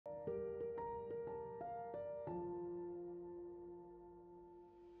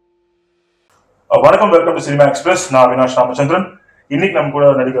வணக்கம், welcome to cinema express. நான் அவினாஷ் ராமச்சந்திரன். இன்னைக்கு நம்ம கூட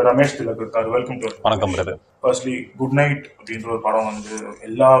நடிகர் ரமேஷ் திலக் இருக்காரு. Welcome to. வணக்கம் பிரதர். ஃபர்ஸ்ட்லி குட் நைட் அப்படின்ற ஒரு படம் வந்து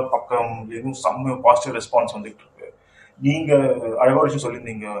எல்லா பக்கம்லேயும் செம்ம பாசிட்டிவ் ரெஸ்பான்ஸ் வந்துட்டு இருக்கு. நீங்க அழகா விஷயம்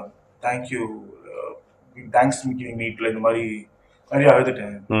சொல்லியிருந்தீங்க, தேங்க்யூ, தேங்க்ஸ் கிவிங் மீட்ல இந்த மாதிரி நிறைய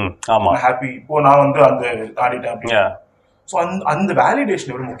அழுதுட்டேன். ஆமா, ஹாப்பி. இப்போ நான் வந்து அந்த தாண்டிட்டேன் அப்படின்னு. ஸோ அந்த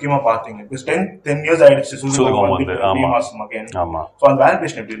வேலிடேஷன் எப்படி முக்கியமா பார்த்தீங்க? 10 இயர்ஸ் ஆயிடுச்சு சுதுகம் வந்து. மாசம் அகைன். ஆமா. ஸோ அந்த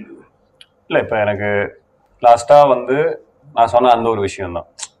வேலிடேஷன் எப்படி இருந்தது? இல்லை, இப்போ எனக்கு லாஸ்ட்டாக வந்து நான் சொன்ன அந்த ஒரு விஷயம் தான்.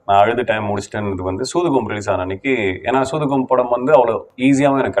 நான் அழுது டைம் முடிச்சிட்டேன்றது வந்து சூதுகம் ரிலீஸ் ஆன அன்னைக்கு. ஏன்னா சூதுகம் படம் வந்து அவ்வளோ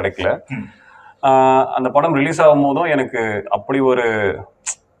ஈஸியாகவும் எனக்கு கிடைக்கல. அந்த படம் ரிலீஸ் ஆகும் போதும் எனக்கு அப்படி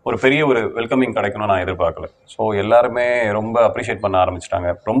ஒரு பெரிய ஒரு வெல்கமிங் கிடைக்கணும்னு நான் எதிர்பார்க்கல. ஸோ எல்லாருமே ரொம்ப அப்ரிஷியேட் பண்ண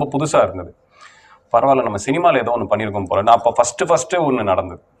ஆரம்பிச்சிட்டாங்க. ரொம்ப புதுசாக இருந்தது. பரவாயில்ல, நம்ம சினிமாவில் ஏதோ ஒன்று பண்ணியிருக்கோம் போல. நான் அப்போ ஃபஸ்ட்டு ஒன்று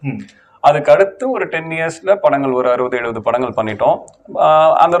நடந்தது. அதுக்கு அடுத்து ஒரு 10 இயர்ஸில் படங்கள் ஒரு 60-70 படங்கள் பண்ணிட்டோம்.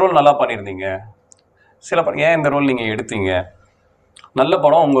 அந்த ரோல் நல்லா பண்ணியிருந்தீங்க. சில படம் ஏன் இந்த ரோல் நீங்கள் எடுத்தீங்க, நல்ல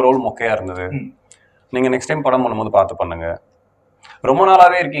படம், உங்கள் ரோல் மொக்கையாக இருந்தது, நீங்கள் நெக்ஸ்ட் டைம் படம் பண்ணும்போது பார்த்து பண்ணுங்க, ரொம்ப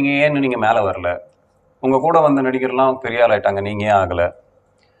நாளாகவே இருக்கீங்க, ஏன்னு நீங்கள் மேலே வரல, உங்கள் கூட வந்த நடிகர்லாம் பெரிய ஆள் ஆயிட்டாங்க, நீங்கள் ஏன் ஆகலை.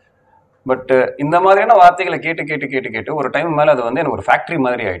 பட் இந்த மாதிரியான வார்த்தைகளை கேட்டு கேட்டு கேட்டு கேட்டு ஒரு டைம் மேலே அது வந்து எனக்கு ஒரு ஃபேக்ட்ரி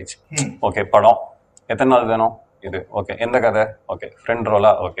மாதிரி ஆயிடுச்சு. ஓகே, படம் எத்தனை நாள் வேணும், இது ஓகே, எந்த கதை okay, friend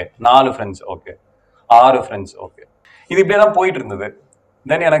ரோலா okay, 4 friends okay, 6 friends okay, இது இப்படியே தான் போயிட்டு இருந்தது.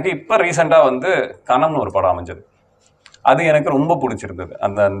 தென் எனக்கு இப்போ ரீசெண்டாக வந்து கனம்னு ஒரு படம் அமைஞ்சது. அது எனக்கு ரொம்ப பிடிச்சிருந்தது.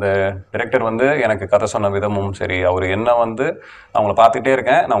 அந்த டிரெக்டர் வந்து எனக்கு கதை சொன்ன விதமும் சரி, அவர் என்ன வந்து அவங்கள பார்த்துக்கிட்டே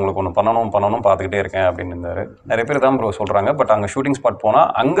இருக்கேன், நான் உங்களுக்கு ஒன்று பண்ணணும் பார்த்துக்கிட்டே இருக்கேன் அப்படின்னு இருந்தார். நிறைய பேர் தான் ப்ரோ சொல்கிறாங்க, பட் அங்கே ஷூட்டிங் ஸ்பாட் போனால்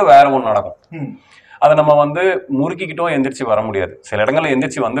அங்கே வேற ஒன்று நடக்கும். அதை நம்ம வந்து முறுக்கிக்கிட்டும் எந்திரிச்சு வர முடியாது. சில இடங்களில்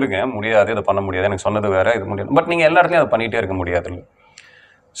எந்திரிச்சு வந்துருங்க, முடியாது, இதை பண்ண முடியாது, எனக்கு சொன்னது வேற, இது முடியாது. பட் நீங்கள் எல்லா இடத்துலையும் அதை பண்ணிகிட்டே இருக்க முடியாது இல்லை.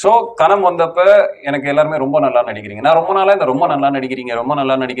 ஸோ கனம் வந்தப்போ எனக்கு எல்லாருமே ரொம்ப நல்லா நடிக்கிறீங்க, நான் ரொம்ப நாளாக இந்த ரொம்ப நல்லா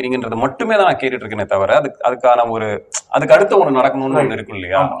நடிக்கிறீங்கன்றது மட்டுமே தான் நான் கேட்டுட்டு இருக்கேனே தவிர அதுக்கான அதுக்கு அடுத்த ஒன்று நடக்கணும்னு ஒன்று இருக்கும்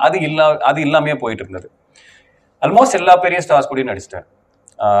இல்லையா, அது இல்லாமே போயிட்டு இருந்தது. ஆல்மோஸ்ட் எல்லா பெரிய ஸ்டார்ஸ் கூடயும் நடிச்சிட்டேன்.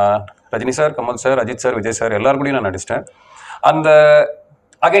 Rajini sir, Kamal sir, Ajith sir, Vijay sir, எல்லாரும் கூடயும் நான் நடிச்சிட்டேன். அந்த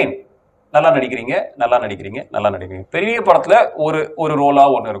அகைன் நல்லா நடிக்கிறீங்க. பெரிய படத்துல ஒரு ரோலா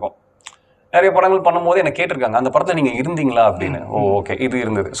ஒன்று இருக்கும். நிறைய படங்கள் பண்ணும்போது என்ன கேட்டிருக்காங்க, அந்த படத்துல நீங்க இருந்தீங்களா அப்படின்னு. ஓகே, இது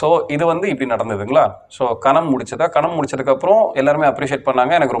இருந்தது. ஸோ இது வந்து இப்படி நடந்ததுங்களா. ஸோ கனம் முடிச்சதுக்கு அப்புறம் எல்லாருமே அப்ரிஷியேட்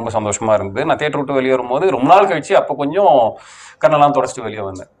பண்ணாங்க. எனக்கு ரொம்ப சந்தோஷமா இருந்தது. நான் தியேட்டர் விட்டு வெளியே வரும்போது ரொம்ப நாள் கழிச்சு அப்போ கொஞ்சம் கண்ணெல்லாம் தொடச்சிட்டு வெளியே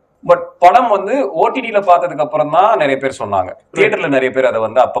வந்தேன். பட் படம் வந்து ஓடிடியில பார்த்ததுக்கு அப்புறம் தான் நிறைய பேர் சொன்னாங்க. தியேட்டர்ல நிறைய பேர் அதை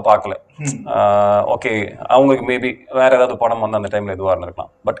வந்து அப்ப பார்க்கல. ஓகே, அவங்களுக்கு மேபி வேற ஏதாவது படம் வந்து அந்த டைம்ல எதுவாக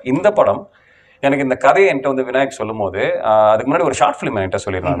இருந்திருக்கலாம். பட் இந்த படம் எனக்கு இந்த கதையை என்கிட்ட வந்து விநாயக் சொல்லும் போது, அதுக்கு முன்னாடி ஒரு ஷார்ட் ஃபிலிம் என்கிட்ட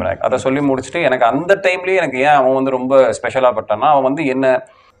சொல்லியிருந்தான் விநாயக். அதை சொல்லி முடிச்சுட்டு எனக்கு அந்த டைம்லயே எனக்கு ஏன் அவன் வந்து ரொம்ப ஸ்பெஷலா பட்டான்னா, அவன் வந்து என்ன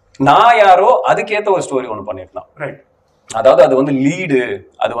நான் யாரோ அதுக்கேற்ற ஒரு ஸ்டோரி ஒன்று பண்ணியிருந்தான். அதாவது அது வந்து லீடு,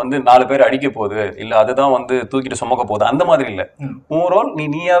 அது வந்து 4 பேர் அடிக்க போகுது, இல்ல அதுதான் வந்து தூக்கிட்டு சுமக்க போகுது, அந்த மாதிரி இல்லை. ஓவரால்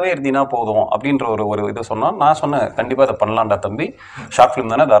நீயாவே இருந்தீனா போதும் அப்படின்ற ஒரு இதை சொன்னா, நான் சொன்னேன் கண்டிப்பா அதை பண்ணலாம்டா தம்பி, ஷார்ட்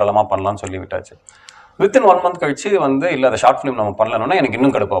ஃபிலிம் தானே, தாராளமா பண்ணலாம்னு சொல்லி விட்டாச்சு. வித்தின் 1 மந்த் கழிச்சு வந்து இல்ல அந்த ஷார்ட் ஃபிலிம் நம்ம பண்ணலன்னா எனக்கு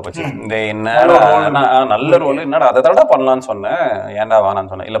இன்னும் கடுப்பா போச்சு. இந்த என்ன நல்ல ரோல், என்னடா அதை தடவை பண்ணலான்னு சொன்னேன், ஏன்டா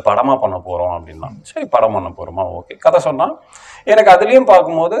வேணான்னு சொன்னேன். இல்ல படமா பண்ண போறோம் அப்படின்னா. சரி படம் பண்ண போறோமா, ஓகே. கதை சொன்னா எனக்கு அதுலயும்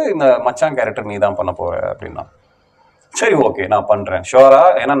பார்க்கும்போது இந்த மச்சான் கேரக்டர் நீ தான் பண்ண போற அப்படின்னா, சரி ஓகே நான் பண்றேன் ஷோரா.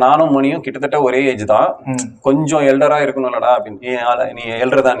 ஏன்னா நானும் மணியும் கிட்டத்தட்ட ஒரே ஏஜ் தான், கொஞ்சம் எல்டரா இருக்கணும்லடா அப்படின்னு. நீ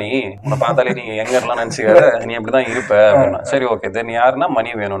எல்டர் தான், நீ உன்னை பார்த்தாலே நீ எங்க இருக்கலாம் நினைச்சுக்காத, நீ அப்படிதான் இருப்ப அப்படின்னா. சரி ஓகே. தென் யாருன்னா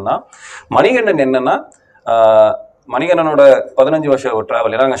மணி வேணும்னா, மணிகண்டன் என்னன்னா மணிகண்டனோட 15 வருஷம் ஒரு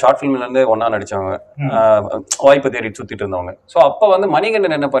டிராவல். ஏன்னா ஷார்ட் ஃபிலிம்ல இருந்து ஒன்னா நடிச்சவங்க, வாய்ப்பு தேடி சுத்திட்டு இருந்தவங்க. ஸோ அப்ப வந்து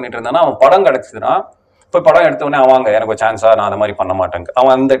மணிகண்டன் என்ன பண்ணிட்டு இருந்தான்னா, அவன் படம் கிடைச்சதுன்னா போய் படம் எடுத்த உடனே அவங்க எனக்கு ஒரு சான்ஸா, நான் அந்த மாதிரி பண்ண மாட்டேங்க.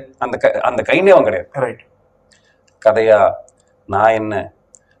 அவன் அந்த கைண்டே அவன் கிடையாது. கதையா, நான் என்ன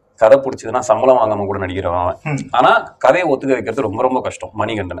கதை பிடிச்சதுன்னா சம்பளம் வாங்காம கூட நடிக்கிறவன் அவன். ஆனா கதையை ஒத்துக்க வைக்கிறது ரொம்ப ரொம்ப கஷ்டம்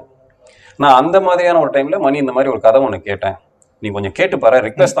மணிகண்டனை. நான் அந்த மாதிரியான ஒரு டைம்ல மணி இந்த மாதிரி ஒரு கதை ஒன்று கேட்டேன், நீ கொஞ்சம் கேட்டு பாரு,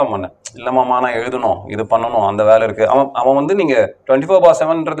 ரிக்வெஸ்ட் தான் பண்ணேன். இல்லமாமா நான் எழுதணும், இது பண்ணணும், அந்த வேலை இருக்கு. அவன் வந்து நீங்க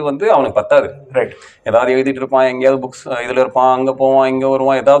 24/7 வந்து அவனுக்கு பத்தாது. ஏதாவது எழுதிட்டு இருப்பான், எங்கேயாவது புக்ஸ் இதுல இருப்பான், அங்க போவான், இங்க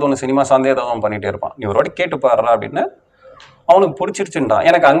வருவான், ஏதாவது ஒன்று சினிமா சார்ந்தே ஏதாவது அவன் பண்ணிட்டே இருப்பான். நீ ஒரு வாட்டி கேட்டு பாடுறா அப்படின்னு. அவனுக்கு பிடிச்சிருச்சுட்டான்.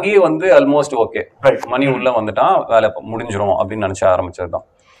 எனக்கு அங்கேயே வந்து ஆல்மோஸ்ட் ஓகே, மணி உள்ள வந்துட்டான், வேலை முடிஞ்சிரும் அப்படின்னு நினைச்ச ஆரம்பிச்சதுதான்.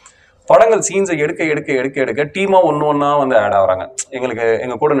 படங்கள் சீன்ஸை எடுக்க டீமா ஒன்னா வந்து ஆட் ஆகுறாங்க.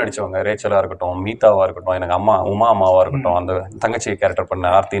 எங்க கூட நடிச்சவங்க ரேச்சலா இருக்கட்டும், மீதாவா இருக்கட்டும், எனக்கு உமா அம்மாவா இருக்கட்டும், அந்த தங்கச்சி கேரக்டர் பண்ண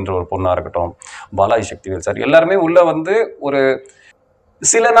ஆர்த்தின்ற ஒரு பொண்ணா இருக்கட்டும், பாலாஜி சக்திவேல் சார், எல்லாருமே உள்ள வந்து ஒரு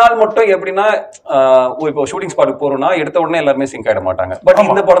சில நாள் மட்டும் எப்படின்னா, இப்போ ஷூட்டிங் ஸ்பாட்டுக்கு போறோம்னா எடுத்த உடனே எல்லாருமே சிங்க் ஆயிட மாட்டாங்க. பட்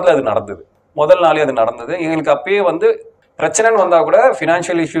இந்த படத்துல அது நடந்தது. முதல் நாளே அது நடந்தது. எங்களுக்கு அப்பயே வந்து பிரச்சனைன்னு வந்தா கூட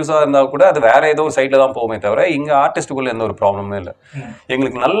ஃபினான்ஷியல் இஷ்யூஸா இருந்தா கூட அது வேற ஏதோ ஒரு சைட்ல தான் போகுமே தவிர இங்க ஆர்டிஸ்டுக்குள்ள எந்த ஒரு ப்ராப்ளமே இல்லை.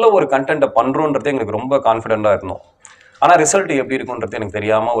 எங்களுக்கு நல்ல ஒரு கண்டென்ட்டை பண்றோன்றது எங்களுக்கு ரொம்ப கான்ஃபிடென்ட்டா இருந்தோம். ஆனா ரிசல்ட் எப்படி இருக்குன்றது எனக்கு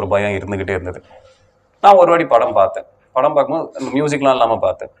தெரியாம ஒரு பயம் இருந்துகிட்டே இருந்தது. நான் ஒரு வாட்டி படம் பார்த்தேன். படம் பார்க்கும்போது அந்த மியூசிக்லாம் இல்லாம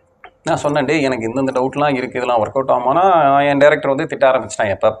பார்த்தேன். நான் சொன்னேன், டே எனக்கு இந்த டவுட்லாம் இருக்கு, இதெல்லாம் ஒர்க் அவுட் ஆகுமானா என் டேரக்டர் வந்து திட்ட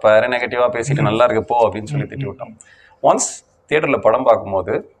ஆரம்பிச்சிட்டான். எப்போ நெகட்டிவா பேசிட்டு நல்லா இருக்கு போ அப்படின்னு சொல்லி திட்டி விட்டான். ஒன்ஸ் தியேட்டர்ல படம்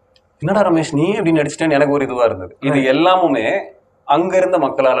பார்க்கும்போது என்னடா ரமேஷ் நீ எப்படி நடிச்சிட்டேன்னு எனக்கு ஒரு இதுவா இருந்தது. இது எல்லாமுமே அங்க இருந்த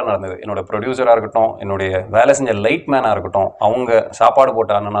மக்களால நடந்தது. என்னோட ப்ரொடியூசரா இருக்கட்டும், என்னுடைய வேலை செஞ்ச லைட் மேனா இருக்கட்டும், அவங்க சாப்பாடு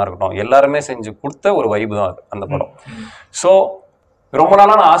போட்ட அண்ணனா இருக்கட்டும், எல்லாருமே செஞ்சு கொடுத்த ஒரு வைப்பு தான் அது அந்த படம். ஸோ ரொம்ப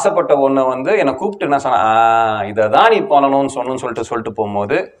நாளா நான் ஆசைப்பட்ட ஒண்ணு வந்து என்னை கூப்பிட்டு என்ன சொன்னேன், இதை தான் நீ பண்ணணும்னு சொல்லிட்டு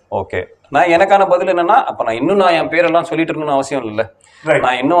போகும்போது ஓகே. நான் எனக்கான பதில் என்னன்னா, அப்ப நான் என் பேரெல்லாம் சொல்லிட்டு இருக்கணும்னு அவசியம் இல்லை.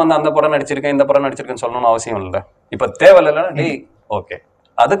 நான் இன்னும் வந்து அந்த படம் நடிச்சிருக்கேன் இந்த படம் நடிச்சிருக்கேன்னு சொல்லணும்னு அவசியம் இல்லை. இப்ப தேவையில்லைன்னா டேய் ஓகே.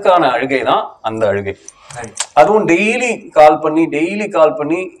 அதுக்கான அழுகை தான் அந்த அழுகை. அதுவும் டெய்லி கால்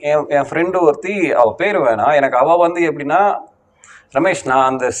பண்ணி என் ஃப்ரெண்டு ஒருத்தி, அவ பேரு வேணாம், எனக்கு அவ வந்து எப்படின்னா, ரமேஷ் நான்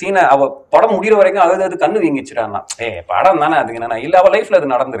அந்த சீனை அவ படம் முடிகிற வரைக்கும் அது கண்ணு வீங்கிச்சிட்டான்னா, படம் தானே அதுக்கு என்ன இல்லை, அவ லைஃப்ல அது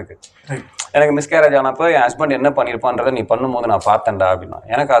நடந்திருக்கு. எனக்கு மிஸ்கேரேஜ் ஆனப்போ என் ஹஸ்பண்ட் என்ன பண்ணியிருப்பான்றதை நீ பண்ணும்போது நான் பார்த்தேன்டா அப்படின்னா,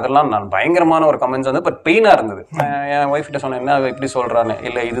 எனக்கு அதெல்லாம் நான் பயங்கரமான ஒரு கமெண்ட்ஸ் வந்து பட் பெயினாக இருந்தது. என் ஒய்ஃப் கிட்ட சொன்னேன், என்ன இப்படி சொல்றான்னு.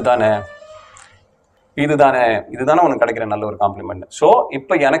 இல்லை இதுதானே உனக்கு கிடைக்கிற நல்ல ஒரு காம்ப்ளிமெண்ட். ஸோ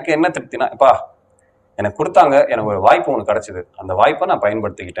இப்போ எனக்கு என்ன திருப்தினா, இப்பா எனக்கு கொடுத்தாங்க, எனக்கு ஒரு வாய்ப்பு உனக்கு கிடைச்சிது, அந்த வாய்ப்பை நான்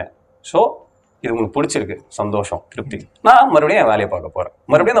பயன்படுத்திக்கிட்டேன். ஸோ இது உங்களுக்கு பிடிச்சிருக்கு, சந்தோஷம், திருப்தி. நான் மறுபடியும் என் வேலையை பார்க்க போறேன்.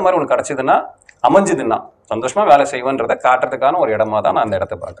 மறுபடியும் இந்த மாதிரி உனக்கு கிடைச்சதுன்னா, அமைஞ்சதுன்னா சந்தோஷமா வேலை செய்வேன்றதை காட்டுறதுக்கான ஒரு இடமா தான் நான் அந்த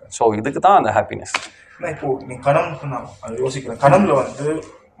இடத்த பார்க்குறேன். ஸோ இதுக்கு தான் அந்த ஹாப்பினஸ். இப்போ நீ கனவுக்கு நான் யோசிக்கிறேன். கனவுல வந்து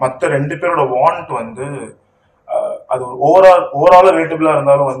மற்ற 2 பேரோட வாண்ட் வந்து அது ஓவரால் ரிலேட்டிவ்லா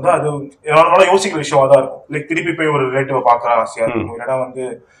இருந்தாலும் வந்து அது என்னால யோசிக்கிற விஷயமா தான் இருக்கும். லைக் திருப்பி போய் ஒரு ரிலேட்டிவை பார்க்குற ஆசையா இருக்கும், இல்லைன்னா வந்து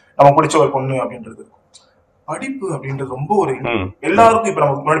நம்ம பிடிச்ச ஒரு பொண்ணு அப்படின்றது இருக்கும். படிப்பு அப்படின்றது ரொம்ப ஒரு எல்லாருக்கும், இப்ப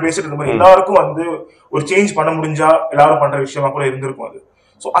நம்ம முன்னாடி பேசிட்டு இருந்த மாதிரி எல்லாருக்கும் வந்து ஒரு சேஞ்ச் பண்ண முடிஞ்சா எல்லாரும் பண்ற விஷயமா கூட இருந்திருக்கும் அது.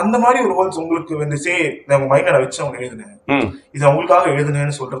 சோ அந்த மாதிரி ஒரு ஹோல்ஸ் உங்களுக்கு வந்து உங்க மைண்ட்ல வச்சு அவங்க எழுதுனேன், இது அவங்களுக்காக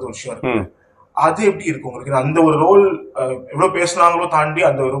எழுதுனேன்னு சொல்றது ஒரு விஷயம் இருக்கு. அது எப்படி இருக்கும் உங்களுக்கு? அந்த ஒரு ரோல் எவ்வளவு பேசினாங்களோ தாண்டி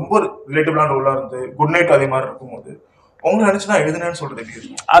அந்த ரொம்ப ரிலேட்டிவ்லான ரோலா இருந்து குட் நைட் அதே மாதிரி இருக்கும்போது அவங்க நினைச்சுனா எழுதுனேன்னு சொல்றது எப்படி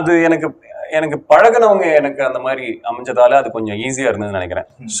இருக்கும்? அது எனக்கு பழகினவங்க எனக்கு அந்த மாதிரி அமைஞ்சதால அது கொஞ்சம் ஈஸியா இருந்ததுன்னு நினைக்கிறேன்.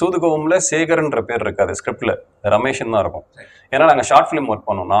 சூதுகோவம்ல சேகர்ன்ற பேர் இருக்காது, ஸ்கிரிப்ட்ல ரமேஷ் தான் இருக்கும். ஏன்னா நாங்கள் ஷார்ட் ஃபிலிம் ஒர்க்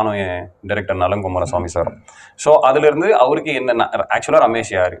பண்ணோம், நானும் என் டைரக்டர் நலங்குமாரசாமி சாரும். ஸோ அதுல இருந்து அவருக்கு என்ன ஆக்சுவலா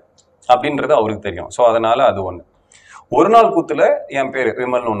ரமேஷ் யாரு அப்படின்றது அவருக்கு தெரியும். ஸோ அதனால அது ஒண்ணு. ஒரு நாள் கூத்துல என் பேரு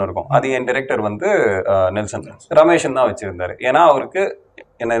விமல்னு ஒண்ணு இருக்கும், அது என் டைரக்டர் வந்து நெல்சன் ரமேஷன் தான் வச்சிருந்தாரு. ஏன்னா அவருக்கு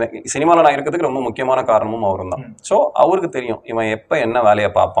என்ன சினிமாவில் நான் இருக்கிறதுக்கு ரொம்ப முக்கியமான காரணமும் அவரும் தான். ஸோ அவருக்கு தெரியும் இவன் எப்போ என்ன வேலையை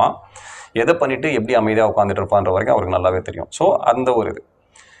பார்ப்பான், எதை பண்ணிட்டு எப்படி அமைதியாக உட்காந்துட்டு இருப்பான்ற வரைக்கும் அவருக்கு நல்லாவே தெரியும். ஸோ அந்த ஒரு இது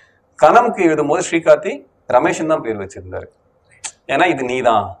கனவுக்கு எழுதும் போது ஸ்ரீகார்த்தி ரமேஷன் தான் பேர் வச்சிருந்தாரு. ஏன்னா இது நீ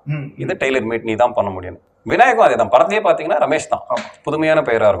தான், இது டெய்லர் மேட் நீ தான் பண்ண முடியும். விநாயகம் அதே தான், படத்தையே பார்த்தீங்கன்னா ரமேஷ் தான், புதுமையான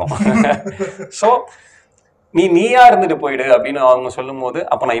பெயரா இருக்கும். ஸோ நீயா இருந்துட்டு போயிடு அப்படின்னு அவங்க சொல்லும் போது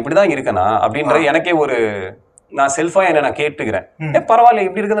அப்ப நான் இப்படிதான் இருக்கேனா அப்படின்றது எனக்கே ஒரு, நான் செல்ஃபா என்ன நான் கேட்டுக்கிறேன். பரவாயில்ல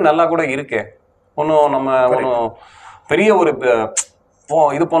இப்படி இருக்கிறது நல்லா கூட இருக்கே, ஒன்னும் நம்ம ஒன்னும் பெரிய ஒரு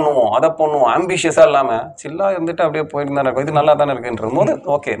இது பண்ணுவோம் அதை பண்ணுவோம் ஆம்பிஷியஸா இல்லாம சில்லா இருந்துட்டு அப்படியே போயிருந்தா இருக்கும், இது நல்லா தானே இருக்குன்ற போது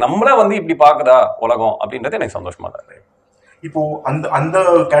ஓகே நம்மள வந்து இப்படி பாக்குதா உலகம் அப்படின்றது எனக்கு சந்தோஷமா தான் இருக்கு. இப்போ அந்த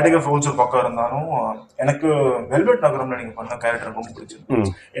கேட்டகரி ரோல்ஸ் ஒரு பக்கம் இருந்தாலும் எனக்கு வெல்வெட் நகரம்ல நீங்க பண்ண கேரக்டர் ரொம்ப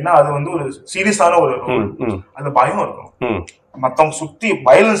பிடிச்சிருக்கு. ஏன்னா அது வந்து ஒரு சீரியஸான ஒரு ரோல், அந்த பயம் இருக்கும், மத்தவங்க சுத்தி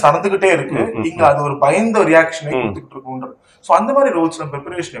வயலன்ஸ் நடந்துகிட்டே இருக்கு, இங்க அது ஒரு பயந்த ரியாக்ஷனே கொடுத்துட்டு இருக்கும். சோ அந்த மாதிரி ரோல்ஸ்ல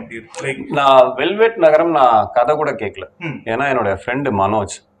ப்ரிப்பரேஷன் எப்படி இருக்கு? நான் வெல்வெட் நகரம் நான் கதை கூட கேட்கல. ஏன்னா என்னோட ஃப்ரெண்டு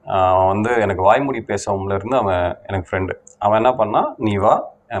மனோஜ் வந்து எனக்கு வாய்மொழி பேசவும்ல இருந்து அவன் எனக்கு ஃப்ரெண்டு. அவன் என்ன பண்ணா, நீ வா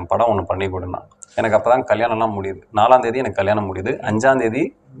என் படம் ஒன்று பண்ணி கொடுனா. எனக்கு அப்பதான் கல்யாணம்லாம் முடியுது. 4ஆம் தேதி எனக்கு கல்யாணம் முடியுது, 5ஆம் தேதி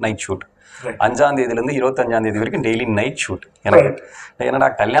நைட் ஷூட், 5ஆம் தேதியிலேருந்து 25ஆம் தேதி வரைக்கும் டெய்லி நைட் ஷூட். எனக்கு என்னடா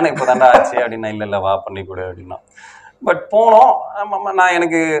கல்யாணம் இப்போதான்டா ஆச்சு அப்படின்னா, இல்லை வா பண்ணி கொடு அப்படின்னா. பட் போனோம். நான்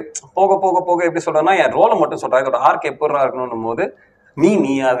எனக்கு போக போக போக எப்படி சொல்றேன்னா, என் ரோலை மட்டும் சொல்றேன், இதோட ஆர்க் எப்படா இருக்கணும் போது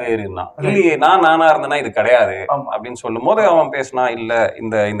நீயாவே இருந்தான். இல்லையே நானா இருந்தேன்னா இது கிடையாது அப்படின்னு சொல்லும் போது அவன் பேசினா, இல்ல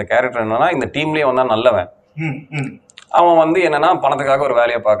இந்த கேரக்டர் என்னன்னா இந்த டீம்லயே வந்தா நல்லவன், அவன் வந்து என்னன்னா பணத்துக்காக ஒரு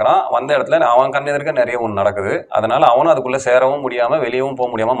வேலையை பார்க்கறான், வந்த இடத்துல அவன் கண்ணெதிர்க்க நிறைய ஒன்று நடக்குது, அதனால அவனும் அதுக்குள்ள சேரவும் முடியாம வெளியவும் போக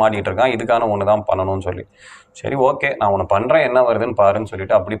முடியாம மாட்டிட்டு இருக்கான், இதுக்கான ஒண்ணுதான் பண்ணணும்னு சொல்லி, சரி ஓகே நான் ஒண்ணு பண்றேன் என்ன வருதுன்னு பாருன்னு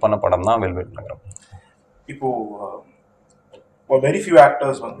சொல்லிட்டு அப்படி பண்ண படம் தான் வெல்வெட் நகரம். இப்போ வெரி ஃபியூ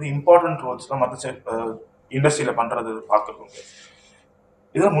ஆக்டர்ஸ் வந்து இம்பார்ட்டன்ட் ரோல்ஸ்லாம் மற்ற இண்டஸ்ட்ரியில பண்றது பார்த்துருக்கோம்.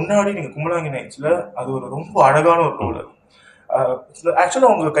 இதெல்லாம் முன்னாடி நீங்க கும்பலாங்கி நைட்ஸ்ல அது ஒரு ரொம்ப அழகான ஒரு ரோல். ஆக்சுவலா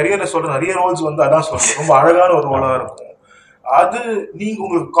உங்க கரியர்ல சொல்ற நிறைய ரோல்ஸ் வந்து அதான் சொல்றேன், ரொம்ப அழகான ஒரு ரோலா இருக்கும். அது நீங்க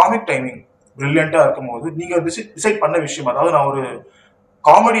உங்களுக்கு காமிக் டைமிங் பிரில்லியண்டா இருக்கும்போது நீங்க டிசைட் பண்ண விஷயம், அதாவது நான் ஒரு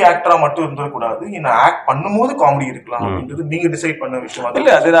காமெடி ஆக்டரா மட்டும் இருந்துடக்கூடாது, நான் ஆக்ட் பண்ணும்போது காமெடி இருக்கலாம் அப்படின்றது நீங்க டிசைட் பண்ண விஷயம். இல்ல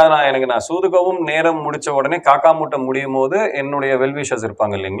அதுதான் நான் சூதுகவும் நேரம் முடிச்ச உடனே காக்கா மூட்டை முடியும் போது என்னுடைய வெல்விஷர்ஸ்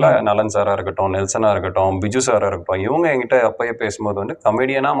இருப்பாங்க இல்லைங்களா, நலன் சாரா இருக்கட்டும், நெல்சனா இருக்கட்டும், பிஜு சாரா இருக்கட்டும், இவங்க என்கிட்ட அப்பயே பேசும்போது வந்து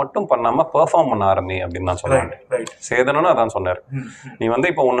கமெடியனா மட்டும் பண்ணாம பெர்ஃபார்ம் பண்ண ஆரம்பி அப்படின்னு நான் சொன்னேன். சேதனும் அதான் சொன்னாரு. நீ வந்து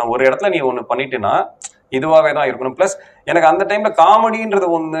இப்போ ஒன்னு ஒரு இடத்துல நீ ஒண்ணு பண்ணிட்டேன்னா இதுவாகவே தான் இருக்கணும். பிளஸ் எனக்கு அந்த டைம்ல காமெடின்றது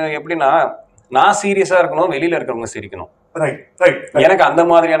ஒண்ணு எப்படின்னா, நான் சீரியஸா இருக்கணும், வெளியில இருக்கிறவங்க சிரிக்கணும். எனக்கு அந்த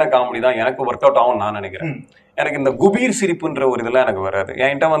மாதிரியான காமெடி தான் எனக்கு ஒர்க் அவுட் ஆகும் நான் நினைக்கிறேன். எனக்கு இந்த குபீர் சிரிப்புன்ற ஒரு இதெல்லாம் எனக்கு வராது.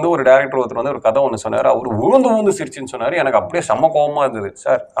 என்கிட்ட வந்து ஒரு டைரக்டர் ஒருத்தர் வந்து ஒரு கதை ஒன்று சொன்னார், அவர் உழுந்து சிரிச்சுன்னு சொன்னார். எனக்கு அப்படியே செம்ம கோபமா இருந்தது.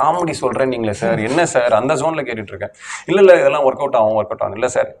 சார் காமெடி சொல்றேன் நீங்களே சார், என்ன சார் அந்த ஜோன்ல கேட்டுட்டு இருக்கேன். இல்ல இதெல்லாம் ஒர்க் அவுட் ஆகும். இல்ல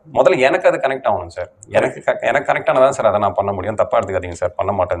சார், முதல்ல எனக்கு அது கனெக்ட் ஆகணும் சார், எனக்கு கனெக்ட் ஆனதான் சார் அதை நான் பண்ண முடியும், தப்பா எடுத்துக்காதீங்க சார்,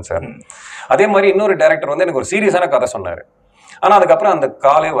 பண்ண மாட்டேன் சார். அதே மாதிரி இன்னொரு டைரக்டர் வந்து எனக்கு ஒரு சீரியஸான கதை சொன்னாரு. ஆனா அதுக்கப்புறம் அந்த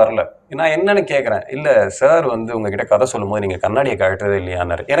காலே வரல. நான் என்னன்னு கேட்கறேன், இல்ல சார் வந்து உங்ககிட்ட கதை சொல்லும் போது நீங்க கண்ணாடியை கழட்டதே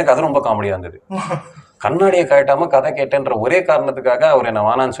இல்லையான்னாரு. எனக்கு அது ரொம்ப காமெடியா இருந்தது. கண்ணாடியை கழட்டாம கதை கேட்டேன்ற ஒரே காரணத்துக்காக அவர் என்ன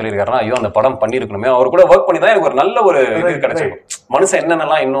வேணான்னு சொல்லியிருக்காருன்னா, ஐயோ அந்த படம் பண்ணிருக்கணுமே, அவர் கூட ஒர்க் பண்ணி தான் எனக்கு ஒரு நல்ல ஒரு இது கிடைச்சிருக்கும். மனுஷன்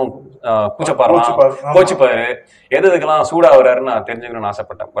என்னென்னலாம் இன்னும் கூச்சப்பாருலாம், கோச்சிப்பாரு, எதுக்கெல்லாம் சூடா வர்றாருன்னு நான் தெரிஞ்சுக்கணும்னு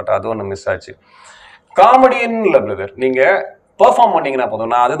ஆசைப்பட்டேன். பட் அது ஒண்ணு மிஸ் ஆச்சு. காமெடியன் இல்ல பிரதர், நீங்க பெர்ஃபார்ம் பண்ணீங்கன்னா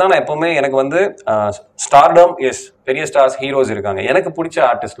போதும். நான் அதுதான் நான் எப்பவுமே எனக்கு வந்து ஸ்டார்டம், எஸ் பெரிய ஸ்டார்ஸ் ஹீரோஸ் இருக்காங்க. எனக்கு பிடிச்ச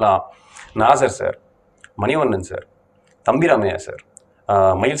ஆர்டிஸ்ட்லாம் Nassar sir, Manivannan sir, Thambi Ramaiah sir,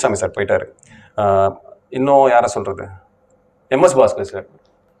 Mayilsamy sir போயிட்டாரு, இன்னும் யாரை சொல்றது, MS பாஸ்கர் சார்,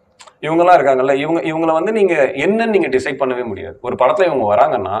 இவங்கெல்லாம் இருக்காங்கல்ல. இவங்களை வந்து நீங்க என்னன்னு நீங்க டிசைட் பண்ணவே முடியாது. ஒரு படத்துல இவங்க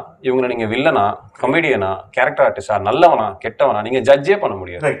வராங்கன்னா இவங்களை நீங்க வில்லனா, கமெடியனா, கேரக்டர் ஆர்டிஸ்டா, நல்லவனா, கெட்டவனா நீங்க ஜட்ஜே பண்ண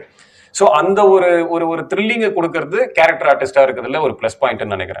முடியாது. ஸோ அந்த ஒரு த்ரில்லிங்கை கொடுக்கறது கேரக்டர் ஆர்டிஸ்டா இருக்கிறதுல ஒரு பிளஸ்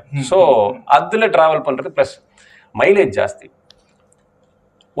பாயிண்ட்னு நினைக்கிறேன். ஸோ அதுல டிராவல் பண்றது பிளஸ் மைலேஜ் ஜாஸ்தி.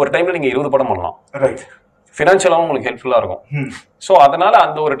 ஒரு டைம்ல நீங்க 20 படம் பண்ணலாம், ஃபினான்ஷியலாகவும் உங்களுக்கு ஹெல்ப்ஃபுல்லா இருக்கும். ஸோ அதனால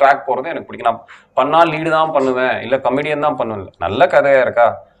அந்த ஒரு ட்ராக் போறது எனக்கு பிடிக்கும். நான் பண்ணா லீடு தான் பண்ணுவேன், இல்ல கமெடியன் தான் பண்ணுவேன். நல்ல கதையா இருக்கா,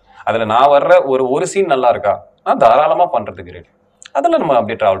 அதுல நான் வர்ற ஒரு சீன் நல்லா இருக்கா, நான் தாராளமா பண்றதுக்கு ரெடி. அதெல்லாம் நம்ம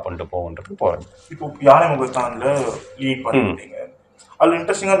அப்படியே டிராவல் பண்ணிட்டு போவோன்றது போறேன். இப்போ யானை முகத்தான்ல லீட் பண்ணிட்டீங்க, அது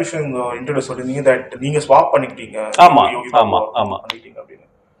இன்ட்ரெஸ்டிங்கான விஷயம் இன்டர்வியூ சொல்லிருந்தீங்க, தட் நீங்க ஸ்வாப் பண்ணிக்கிட்டீங்க. ஆமா ஆமா ஆமா பண்ணிட்டீங்க அப்படின்னு.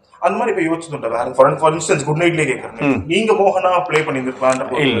 அந்த மாதிரி இப்போ யோசிச்சுட்டா வேற ஃபார் இன்ஸ்டன்ஸ் குட் நைட்லயே கேட்கறேன், நீங்க மோகனா ப்ளே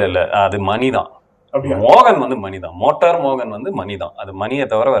பண்ணிருக்கலாம். இல்ல அது மணி தான். மோகன் வந்து மணிதான், மோட்டார் மோகன் வந்து மணிதான். அது மணியை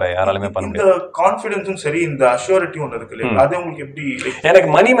தவிர வேற யாராலுமே பண்ண முடியாது. இந்த கான்ஃபிடன்ஸும் சரி, இந்த அஷ்யூரிட்டி ஒன்று இருக்கு இல்லையா, அது உங்களுக்கு எப்படி? எனக்கு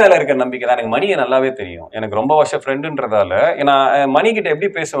மணி மேல இருக்க நம்பிக்கை தான். எனக்கு மணியை நல்லாவே தெரியும், எனக்கு ரொம்ப வருஷம் ஃப்ரெண்டுன்றதால. நான் மணி கிட்ட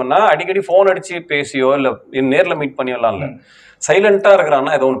எப்படி பேசுவேன்னா, அடிக்கடி போன் அடிச்சு பேசியோ இல்ல நேர்ல மீட் பண்ணியெல்லாம் இல்ல, சைலண்டா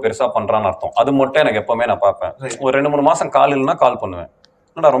இருக்கிறான்னா ஏதோ ஒன்று பெருசா பண்றான்னு அர்த்தம். அது மட்டும் எனக்கு எப்பவுமே நான் பார்ப்பேன். ஒரு 2-3 மாசம் கால் இல்லைன்னா கால் பண்ணுவேன்,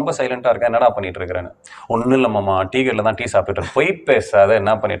 என்னடா ரொம்ப சைலண்டா இருக்கேன், என்னடா பண்ணிட்டு இருக்கிறேன்னு. ஒன்னும் இல்ல மாமா, டீ கடையில தான் டீ சாப்பிட்டு போய் பேசாத,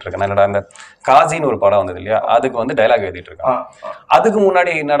 என்ன பண்ணிட்டு இருக்கேன். என்னடா இந்த காசின்னு ஒரு படம் வந்தது இல்லையா, அதுக்கு வந்து டைலாக் எழுதிட்டு இருக்கேன். அதுக்கு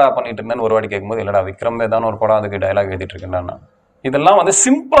முன்னாடி என்னடா பண்ணிட்டு இருந்தேன்னு ஒரு வாட்டி கேட்கும்போது, இல்லடா விக்ரம் ஏதான ஒரு படம், அதுக்கு டைலாக் எழுதிட்டு இருக்கேன். இதெல்லாம் வந்து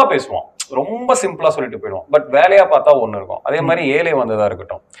சிம்பிளா பேசுவோம், ரொம்ப சிம்பிளா சொல்லிட்டு போயிடுவோம். பட் வேலையா பார்த்தா ஒண்ணு இருக்கும். அதே மாதிரி ஏழை வந்ததா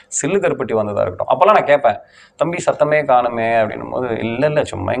இருக்கட்டும், சில்லு கருப்பட்டி வந்ததா இருக்கட்டும், அப்பெல்லாம் நான் கேட்பேன், தம்பி சத்தமே காணுமே அப்படின்னும் போது, இல்ல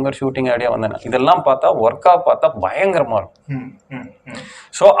சும்மா இங்க ஒரு ஷூட்டிங் ஐடியா வந்தேன். இதெல்லாம் பார்த்தா ஒர்க்கா பார்த்தா பயங்கரமா இருக்கும்.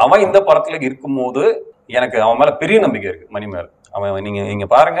 ஸோ அவன் இந்த படத்துல இருக்கும்போது எனக்கு அவன் மேல பெரிய நம்பிக்கை இருக்கு, மணி மேல. அவன் நீங்க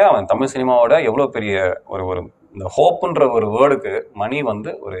பாருங்க, அவன் தமிழ் சினிமாவோட எவ்வளவு பெரிய ஒரு இந்த ஹோப்புன்ற ஒரு வேர்டுக்கு மணி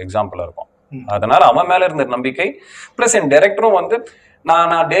வந்து ஒரு எக்ஸாம்பிளா இருக்கும். அதனால அவன் மேல இருந்த நம்பிக்கை பிளஸ் என் டைரக்டரும் வந்து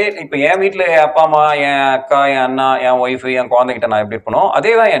நான் இப்ப என் வீட்டுல என் அப்பா அம்மா, என் அக்கா, என் அண்ணா, என் ஒய்ஃப், என் குழந்தைகிட்ட நான் எப்படி இருப்பனோ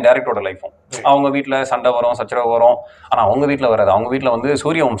அதே தான் என் டைரக்டரோட லைஃபும். அவங்க வீட்டுல சண்டை வரும், சச்சரவு வரும். ஆனா அவங்க வீட்டுல வராது. அவங்க வீட்டுல வந்து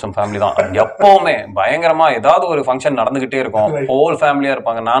சூரிய வம்சம் ஃபேமிலி தான். எப்பவுமே பயங்கரமா ஏதாவது ஒரு ஃபங்க்ஷன் நடந்துகிட்டே இருக்கும், ஹோல் ஃபேமிலியா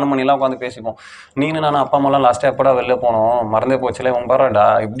இருப்பாங்க. 4 மணிலாம் உட்காந்து பேசிப்போம். நானும் அப்பா அம்மா எல்லாம் லாஸ்டா எப்படா வெளில போனோம், மறந்தே போச்சுல, உங்க பாருடா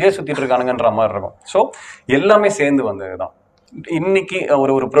இப்படியே சுத்திட்டு இருக்கானுங்கன்ற மாதிரி இருக்கும். ஸோ எல்லாமே சேர்ந்து வந்ததுதான். இன்னைக்கு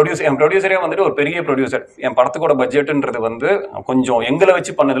ஒரு ப்ரொடியூசர், என் ப்ரொடியூசரே வந்துட்டு ஒரு பெரிய ப்ரொடியூசர். என் படத்துக்கோட பட்ஜெட்ன்றது வந்து கொஞ்சம் எங்களை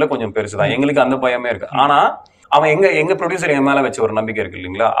வச்சு பண்ணதுல கொஞ்சம் பெருசுதான், எங்களுக்கு அந்த பயமே இருக்கு. ஆனா அவன் எங்க ப்ரொடியூசர் என் மேல வச்ச ஒரு நம்பிக்கை இருக்கு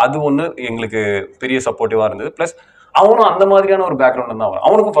இல்லைங்களா, அது ஒண்ணு எங்களுக்கு பெரிய சப்போர்ட்டிவா இருந்தது. பிளஸ் அவனும் அந்த மாதிரியான ஒரு பேக்ரவுண்ட் தான் வரும்.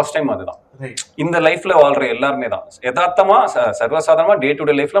 அவனுக்கும் ஃபர்ஸ்ட் டைம் அதுதான். இந்த லைஃப்ல வாழ்ற எல்லாருமே தான் யதார்த்தமா சர்வசாதாரணமா டே டு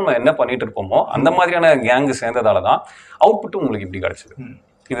டே லைஃப்ல நம்ம என்ன பண்ணிட்டு இருப்போமோ அந்த மாதிரியான கேங்கு சேர்ந்ததாலதான் அவுட்புட் உங்களுக்கு இப்படி கிடைச்சது.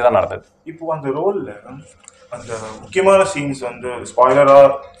 இதுதான் நடந்தது. இப்போ அந்த ரோல்ல அந்த முக்கியமான சீன்ஸ் வந்து ஸ்பாய்லரா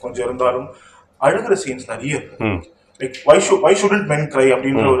கொஞ்சம் இருந்தாலும் அழுகிற சீன்ஸ் நிறைய இருக்கு. லைக் வை ஷுடன்ட் மென் கிரை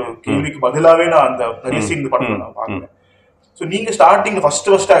அப்படின்ற ஒரு கேள்விக்கு பதிலாவே நான் அந்த நிறைய சீன் படத்துல நான் பார்க்கிறேன். ஸோ நீங்க ஸ்டார்டிங்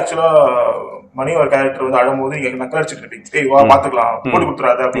ஃபர்ஸ்ட் ஆக்சுவலா மணி ஒரு கேரக்டர் வந்து அழும்போது நீங்க நக்கல் அடிச்சுட்டு இருப்பீங்க, ஏய் வா பாத்துக்கலாம், போட்டு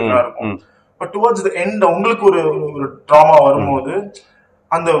கொடுத்துறாது அப்படின்னா இருக்கும். பட் டுவர்ட்ஸ் த எண்ட் உங்களுக்கு ஒரு ட்ராமா வரும்போது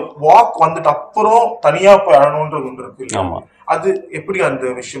அந்த வாக் வந்துட்டு அப்புறம் தனியா போய் அழணும்ன்றது ஒன்று இருக்கு. அது எப்படி அந்த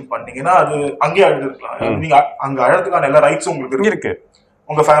விஷயம் பண்ணீங்கன்னா அது அங்கேயே அழுது இருக்கலாம். நீங்க அங்க அழறதுக்கான எல்லா ரைட்ஸும் உங்களுக்கு இருக்கு,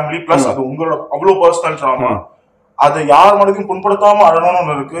 உங்க ஃபேமிலி பிளஸ் அது உங்களோட அவ்வளவு பர்சனல் ட்ராமா. அதை யார் மனதையும் புண்படுத்தாம அழணும்னு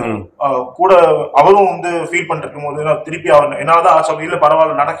ஒண்ணு இருக்கு. கூட அவரும் வந்து ஃபீல் பண்ணிருக்கும் போது திருப்பி அவர் என்னதான் ஆச்சு இல்ல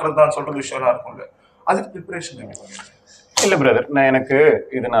பரவாயில்ல நடக்கிறதுதான் சொல்ற விஷயம் எல்லாம் இருக்கும்ல. அதுக்கு ப்ரிப்பரேஷன் இல்ல பிரதர், நான் எனக்கு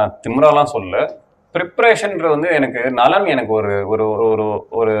இது நான் திம்ராலாம் சொல்ல. ப்ரிப்பரேஷன்ன்றது வந்து எனக்கு நலன் எனக்கு ஒரு ஒரு ஒரு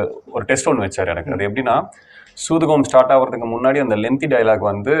ஒரு ஒரு டெஸ்ட் ஒன்று வச்சார் எனக்கு. அது எப்படின்னா, சூதுகம் ஸ்டார்ட் ஆகிறதுக்கு முன்னாடி அந்த லென்த்தி டைலாக்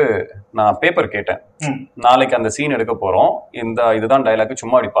வந்து நான் பேப்பர் கேட்டேன். நாளைக்கு அந்த சீன் எடுக்க போகிறோம், இதுதான் டைலாக்,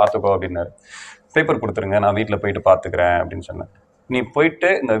 சும்மா அப்படி பார்த்துக்கோ அப்படின்னாரு. பேப்பர் கொடுத்துருங்க, நான் வீட்டில் போயிட்டு பார்த்துக்கிறேன் அப்படின்னு சொன்னேன். நீ போயிட்டு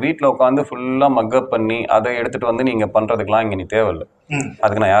இந்த வீட்டில் உட்காந்து ஃபுல்லாக மக்கப் பண்ணி அதை எடுத்துகிட்டு வந்து நீங்கள் பண்ணுறதுக்கெலாம் இங்கே நீ தேவையில்லை.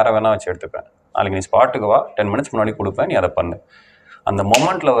 அதுக்கு நான் யாரை வேணால் வச்சு எடுத்துப்பேன். நாளைக்கு நீ ஸ்பாட்டுக்கு வா, 10 மினிட்ஸ் முன்னாடி கொடுப்பேன், நீ அதை பண்ணு. அந்த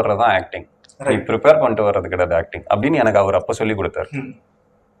மொமெண்ட்டில் வர்றதான் ஆக்டிங், நீ ப்ரிப்பேர் பண்ணிட்டு வர்றது கிடையாது ஆக்டிங் அப்படின்னு எனக்கு அவர் அப்போ சொல்லி கொடுத்தாரு.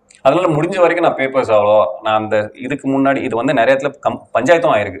 அதனால முடிஞ்ச வரைக்கும் நான் பேப்பர்ஸ் அவ்வளோ நான் அந்த இதுக்கு முன்னாடி இது வந்து நிறைய இடத்துல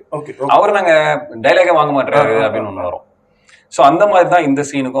பஞ்சாயத்தும் ஆயிருக்கு. அவர் நாங்கள் டைலாகே வாங்க மாட்டேறாரு அப்படின்னு ஒன்று வரும். ஸோ அந்த மாதிரி தான் இந்த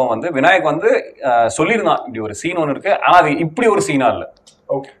சீனுக்கும் வந்து விநாயக் வந்து சொல்லியிருந்தான், இப்படி ஒரு சீன் ஒன்று இருக்கு, ஆனால் அது இப்படி ஒரு சீனா இல்லை.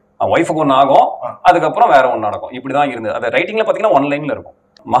 ஒய்ஃபுக்கு ஒன்று ஆகும், அதுக்கப்புறம் வேற ஒன்று நடக்கும், இப்படிதான் இருந்தது. அது ரைட்டிங்ல பார்த்தீங்கன்னா 1 லைன்ல இருக்கும்.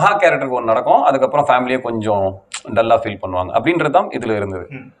 மகா கேரக்டருக்கு ஒன்று நடக்கும், அதுக்கப்புறம் ஃபேமிலியே கொஞ்சம் டல்லா ஃபீல் பண்ணுவாங்க அப்படின்றது தான் இதுல இருந்தது.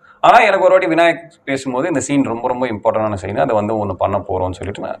 ஆனா எனக்கு ஒரு வாட்டி விநாயக் பேசும்போது இந்த சீன் ரொம்ப ரொம்ப இம்பார்ட்டன்டான சீன், அதை வந்து ஒன்று பண்ண போறோம்னு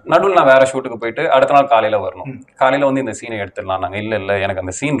சொல்லிட்டு நடுவில் நான் வேற ஷூட்டுக்கு போயிட்டு அடுத்த நாள் காலையில வரணும். காலையில வந்து இந்த சீனை எடுத்துடலாம் நாங்கள். இல்லை எனக்கு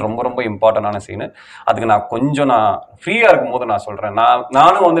அந்த சீன் ரொம்ப ரொம்ப இம்பார்ட்டன்டான சீனு, அதுக்கு நான் கொஞ்சம் ஃப்ரீயா இருக்கும் போது நான் சொல்றேன்,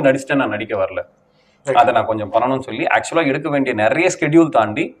 நானும் வந்து நடிச்சுட்டேன், நான் நடிக்க வரல, அதை நான் கொஞ்சம் பண்ணணும்னு சொல்லி ஆக்சுவலா எடுக்க வேண்டிய நிறைய ஸ்கெடியூல்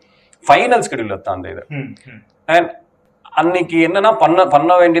தாண்டி ஃபைனல் ஸ்கெடியூல் தான் இது. அண்ட் அன்னைக்கு என்னன்னா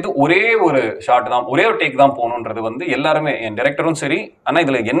பண்ண வேண்டியது ஒரே ஒரு ஷாட் தான், ஒரே ஒரு டேக் தான் போகணுன்றது வந்து எல்லாருமே, என் டைரக்டரும் சரி, ஆனா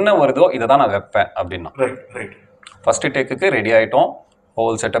இதுல என்ன வருதோ இதை தான் நான் வைப்பேன் அப்படின்னா. ஃபர்ஸ்ட் டேக்குக்கு ரெடி ஆயிட்டோம்,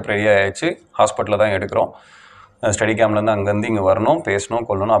 ஹோல் செட்டப் ரெடி ஆயிடுச்சு, ஹாஸ்பிட்டலில் தான் எடுக்கிறோம். ஸ்டடி கேம்லேருந்து அங்கேருந்து இங்கே வரணும், பேசணும்,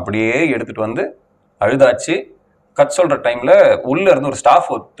 கொள்ளணும், அப்படியே எடுத்துட்டு வந்து அழுதாச்சு. கட் சொல்ற டைம்ல உள்ள இருந்து ஒரு ஸ்டாஃப்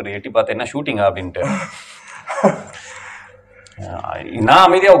ஒருத்தர் எட்டி பார்த்து என்ன ஷூட்டிங்கா அப்படின்ட்டு. நான்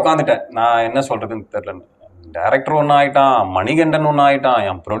அமைதியா உட்காந்துட்டேன், நான் என்ன சொல்றதுன்னு தெரியல. டைரக்டர் ஒன்று ஆயிட்டான், மணிகண்டன் ஒன்று ஆயிட்டான்,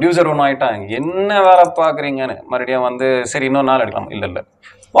 என் ப்ரொடியூசர் ஒன்று ஆயிட்டான், என்ன வேலை பார்க்குறீங்கன்னு. மறுபடியும் வந்து சரி இன்னொரு நாள் எடுக்கலாம், இல்லை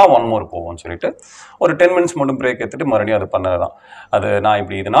வா 1 மோர் போவோம்னு சொல்லிட்டு ஒரு 10 மினிட்ஸ் மட்டும் பிரேக் எடுத்துட்டு மறுபடியும் அது பண்ணதுதான். அது நான்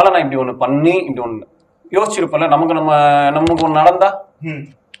இப்படி ஒன்று பண்ணி இப்படி ஒன்று யோசிச்சிருப்பேன்ல, நமக்கு ஒன்று நடந்தா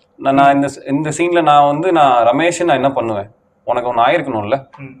நான் இந்த சீன்ல நான் ரமேஷ் நான் என்ன பண்ணுவேன், உனக்கு ஒன்று ஆயிருக்கணும்ல,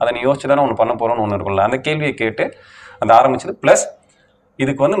 அதை நீ யோசிச்சு தானே ஒன்று பண்ண போறோம்னு ஒன்று இருக்கும்ல, அந்த கேள்வியை கேட்டு அது ஆரம்பிச்சது. பிளஸ்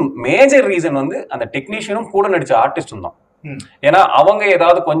இதுக்கு வந்து மேஜர் ரீசன் வந்து அந்த டெக்னீஷியனும் கூட நடிச்ச ஆர்டிஸ்டும் தான். ஏன்னா அவங்க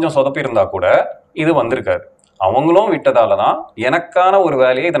ஏதாவது கொஞ்சம் சொதப்பி இருந்தா கூட இது வந்திருக்காரு. அவங்களும் விட்டதால தான் எனக்கான ஒரு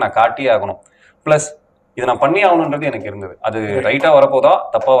வேலையை இதை நான் காட்டியே ஆகணும். பிளஸ் இதை நான் பண்ணி ஆகணுன்றது எனக்கு இருந்தது. அது ரைட்டா வரப்போதா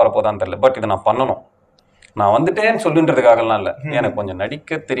தப்பா வரப்போதான்னு தெரியல, பட் இதை நான் பண்ணணும். நான் வந்துட்டேன்னு சொல்லுன்றதுக்காகலாம் இல்லை, எனக்கு கொஞ்சம்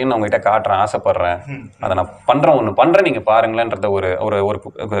நடிக்க தெரியும்னு உங்ககிட்ட காட்டுறேன், ஆசைப்படுறேன், அதை நான் ஒன்று பண்றேன், நீங்க பாருங்களேன்றத ஒரு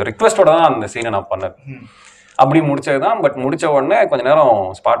ரிக்வெஸ்டோட தான் அந்த சீனை நான் பண்ணது. அப்படி முடிச்சதுதான். பட் முடிச்ச உடனே கொஞ்ச நேரம்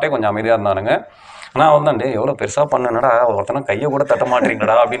ஸ்பாட்டே கொஞ்சம் அமைதியா இருந்தானுங்க. நான் வந்தாண்டே எவ்வளவு பெருசா பண்ணனடா, ஒருத்தனை கையை கூட தட்ட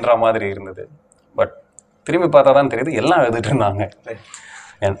மாட்டீங்கடா அப்படின்ற மாதிரி இருந்தது. பட் திரும்பி பார்த்தா தான் தெரியுது எல்லாம் எழுதிட்டு இருந்தாங்க.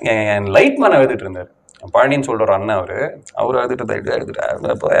 என் லைட் மேன் எழுதிட்டு இருந்தாரு, பழனின்னு சொல்ற ஒரு அண்ணன், அவரு எழுதிட்டு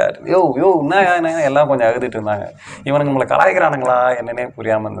என்ன எல்லாம் கொஞ்சம் எழுதிட்டு இருந்தாங்க. இவனுக்கு நம்மளை கலாய்க்கிறானுங்களா என்னன்னே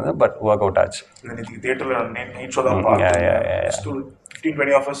புரியாம இருந்தது. பட் ஒர்க் அவுட் ஆச்சு.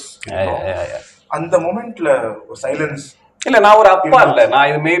 அந்த மொமெண்ட்ல ஒரு சைலன்ஸ் இல்ல, நான் ஒரு அப்பா இல்ல, நான்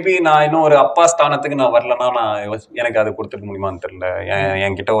இது மேபி நான் இன்னும் ஒரு அப்பா ஸ்தானத்துக்கு நான் வரலன்னா நான் எனக்கு அது கொடுத்துக்க முடியுமான்னு தெரியல.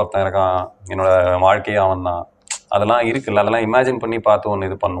 என்கிட்ட ஒருத்தன் இருக்கான், என்னோட வாழ்க்கையே அவன் தான், அதெல்லாம் இருக்குல்ல, அதெல்லாம் இமேஜின் பண்ணி பார்த்து ஒன்று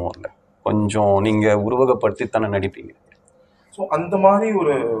இது பண்ணுவோம்ல, கொஞ்சம் நீங்க உருவகப்படுத்தி தானே நடிப்பீங்க. ஸோ அந்த மாதிரி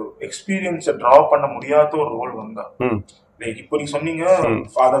ஒரு எக்ஸ்பீரியன்ஸை ட்ரா பண்ண முடியாத ஒரு ரோல் வந்தா, லைக் இப்போ நீங்க சொன்னீங்க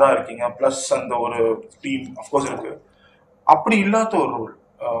ஃபாதரா இருக்கீங்க, பிளஸ் அந்த ஒரு டீம் அஃப்கோர்ஸ் இருக்கு, அப்படி இல்லாத ஒரு ரோல்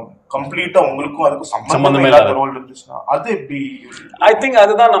கம்ப்ளீட்டா உங்களுக்கும் அதுக்கும் சம்பந்தமே இல்லாத ரோல் இருந்துச்சுன்னா அது எப்படி? ஐ திங்க்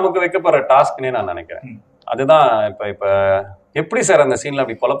அதுதான் நமக்கு வைக்கப்படுற டாஸ்க்னே நான் நினைக்கிறேன். அதுதான் இப்ப எப்படி சார் அந்த சீன்ல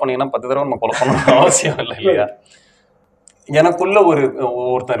அப்படி கொலை பண்ணீங்கன்னா 10 தடவை நம்ம கொலை பண்ணணும் அவசியம் இல்லை இல்லையா? எனக்குள்ள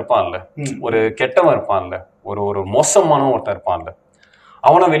ஒருத்தன் இருப்பான்ல, ஒரு கெட்டவன் இருப்பான்ல, ஒரு மோசமான ஒருத்தன் இருப்பான்ல,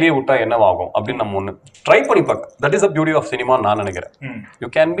 அவனை வெளியே விட்டா என்னவாகும் அப்படின்னு நம்ம ஒண்ணு ட்ரை பண்ணி பார்க்க. That is the beauty of சினிமான்னு நான் நினைக்கிறேன். யூ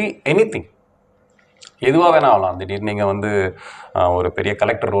கேன் பி எனிதிங், எதுவாக வேணா ஆகலாம். திடீர்னு நீங்கள் ஒரு பெரிய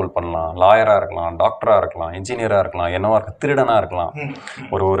கலெக்டர் ரோல் பண்ணலாம், லாயராக இருக்கலாம், டாக்டராக இருக்கலாம், இன்ஜினியராக இருக்கலாம், என்னவா இருக்க, திருடனாக இருக்கலாம்,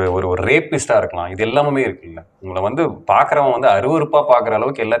 ஒரு ரேப்பிஸ்டாக இருக்கலாம். இது எல்லாமே இருக்குல்ல, உங்களை பார்க்குறவன் அருவருப்பாக பார்க்குற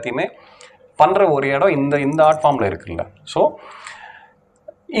அளவுக்கு எல்லாத்தையுமே பண்ணுற ஒரு இடம் இந்த ஆர்ட் ஃபார்மில் இருக்குல்ல. ஸோ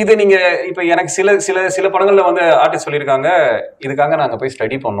இது நீங்க இப்ப எனக்கு சில சில சில படங்கள்ல வந்து ஆர்டிஸ்ட் சொல்லியிருக்காங்க, இதுக்காக நாங்க போய்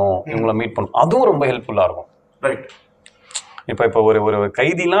ஸ்டடி பண்ணோம், இவங்களை மீட் பண்ணோம், அதுவும் ரொம்ப ஹெல்ப்ஃபுல்லா இருக்கும். ரைட். இப்போ ஒரு ஒரு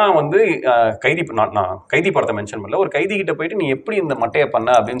கைதிலாம் வந்து கைதி நான் கைதி படத்தை மென்ஷன் பண்ணல, ஒரு கைதி கிட்ட போயிட்டு நீ எப்படி இந்த மட்டையை பண்ண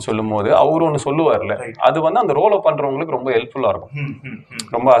அப்படின்னு சொல்லும் போது அவரு ஒன்று சொல்லுவார்ல, அது வந்து அந்த ரோலை பண்றவங்களுக்கு ரொம்ப ஹெல்ப்ஃபுல்லா இருக்கும்.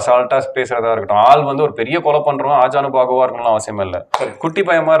 ரொம்ப அசால்ட்டா பேசுறதா இருக்கட்டும், ஆள் வந்து ஒரு பெரிய கொலை பண்றோம் ஆஜானு பாகவா இருக்கணும்லாம் அவசியம் இல்லை, குட்டி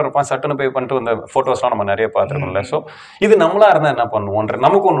பையன் மாதிரி இருப்பான், சட்டுன்னு போய் பண்ணிட்டு அந்த போட்டோஸ்லாம் நம்ம நிறைய பார்த்துருக்கோம்ல. ஸோ இது நம்மளா இருந்தா என்ன பண்ணுவோன்ற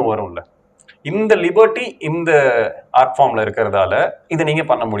நமக்கு ஒன்று வரும்ல. இந்த லிபர்ட்டி இந்த ஆர்ட் ஃபார்ம்ல இருக்கிறதால இதை நீங்க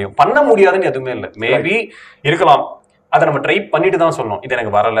பண்ண முடியும். பண்ண முடியாதுன்னு எதுவுமே இல்லை, மேபி இருக்கலாம், அதை நம்ம ட்ரை பண்ணிட்டு தான் சொல்லணும் இது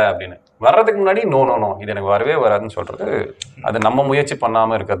எனக்கு வரலை அப்படின்னு. வர்றதுக்கு முன்னாடி நோ நோ நோ இது எனக்கு வரவே வராதுன்னு சொல்றது அது நம்ம முயற்சி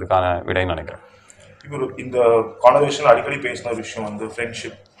பண்ணாம இருக்கிறதுக்கான விடைன்னு நினைக்கிறேன். இப்போ இந்த கான்வர்சேஷன் அடிக்கடி பேசின ஒரு விஷயம் வந்து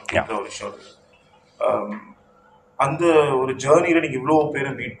ஃப்ரெண்ட்ஷிப் ஒரு விஷயம். அந்த ஒரு ஜேர்னியில நீங்க இவ்வளவு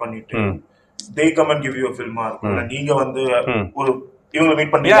பேரை மீட் பண்ணிட்டு they come and give you a film-ஆ இருக்கும், நீங்க வந்து ஒரு இவங்களை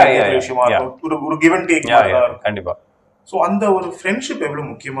மீட் பண்ணி விஷயமா இருக்கும், ஒரு give and take மாதிரி இருக்கும். கண்டிப்பா. ஸோ அந்த ஒரு ஃப்ரெண்ட்ஷிப் எவ்வளவு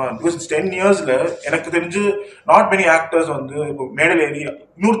முக்கியமா இருக்கு? பிகாஸ் 10 இயர்ஸ்ல எனக்கு தெரிஞ்சு நாட் மெனி ஆக்டர்ஸ் வந்து இப்போ மேடல் ஏறி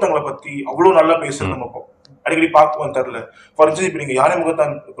இன்னொருத்தவங்களை பத்தி அவ்வளவு நல்லா பேசுறது நம்ம அடிக்கடி பார்க்குவோம் தெரியல. ஃபார் எக்ஸாம்பிள் இப்போ நீங்க யானை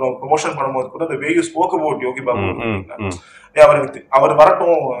முகத்தான் ப்ரொமோஷன் பண்ணும்போது கூட அந்த way you spoke about Yogi Babu, அவர்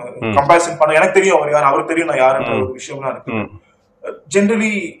வரட்டும் கம்பேரிசன் பண்ண எனக்கு தெரியும் அவர் யார், அவருக்கு தெரியும் நான் யாருன்ற ஒரு விஷயம்லாம் இருக்கு.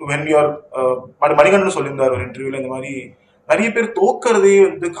 ஜென்ரலி வென் யூஆர் மணிகண்டன் சொல்லியிருந்தார் ஒரு இன்டர்வியூல, இந்த மாதிரி நிறைய பேர் தோக்கிறதே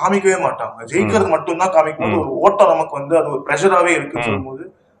வந்து காமிக்கவே மாட்டாங்க, ஜெயிக்கிறது மட்டும்தான் காமிக்கும் போது ஒரு ஓட்டம் நமக்கு வந்து அது ஒரு ப்ரெஷராகவே இருக்குன்னு சொல்லும்போது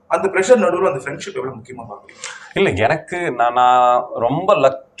அந்த ப்ரெஷர் நடுவில் அந்த ஃப்ரெண்ட்ஷிப் எவ்வளவு முக்கியமா பாக்குறீங்க? இல்லை எனக்கு நான் ரொம்ப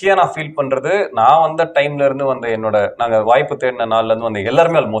லக்கியா நான் ஃபீல் பண்றது, நான் வந்த டைம்ல இருந்து வந்து என்னோட நாங்க வாய்ப்பு தேடின நாள்ல இருந்து வந்து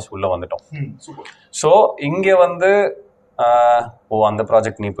எல்லாருமே ஆல்மோஸ்ட் உள்ள வந்துட்டோம். ஸோ இங்க வந்து ஓ அந்த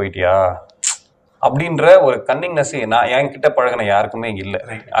ப்ராஜெக்ட் நீ போயிட்டியா அப்படின்ற ஒரு கன்னிங்னஸ் நான் என்கிட்ட பழகின யாருக்குமே இல்லை.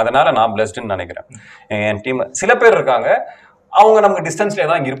 அதனால நான் பிளஸ்டுன்னு நினைக்கிறேன். என் டீம் சில பேர் இருக்காங்க, அவங்க நமக்கு டிஸ்டன்ஸ்லேயே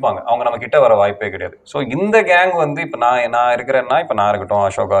தான் இருப்பாங்க, அவங்க நம்ம கிட்ட வர வாய்ப்பே கிடையாது. ஸோ இந்த கேங் வந்து இப்போ நான் இருக்கிறேன்னா, இப்போ நான் இருக்கட்டும்,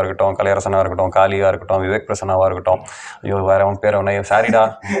 அசோகா இருக்கட்டும், கலையரசனா இருக்கட்டும், காளியா இருக்கட்டும், விவேக் பிரசன்னாவா இருக்கட்டும், ஐயோ வேற அவன் பேர் அவனே சாரிடா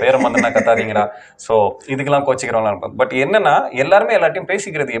பேரை வந்து கத்தாதீங்கடா, ஸோ இதுக்கெல்லாம் கோச்சிக்கிறவங்களாம் இருப்பாங்க. பட் என்னன்னா எல்லாருமே எல்லாத்தையும்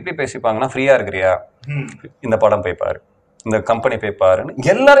பேசிக்கிறது எப்படி பேசிப்பாங்கன்னா, ஃப்ரீயா இருக்கிறியா, இந்த படம் போய்ப்பாரு, இந்த கம்பெனி போய்ப்பாருன்னு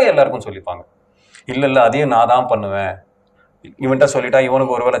எல்லாருக்கும் சொல்லிப்பாங்க. இல்லை இல்லை அதையும் நான் தான் பண்ணுவேன், இவன்ட்ட சொல்லிட்டா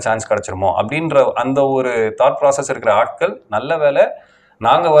இவனுக்கு ஒருவேளை சான்ஸ் கிடைச்சிருமோ அப்படின்ற அந்த ஒரு தாட் ப்ராசஸ் இருக்கிற ஆட்கள் நல்ல வேலை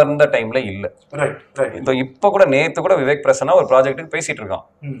நாங்க வந்த டைம்ல இல்லை. இப்போ கூட நேத்து கூட விவேக் பிரசன்னா ஒரு ப்ராஜெக்ட்டுக்கு பேசிட்டு இருக்கான்,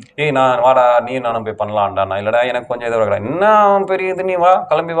 ஏய் நான் வாடா நீ நானும் போய் பண்ணலாம்டா, நான் இல்லடா எனக்கு கொஞ்சம் இதை வரலாம், என்ன பெரிய இது, நீ வா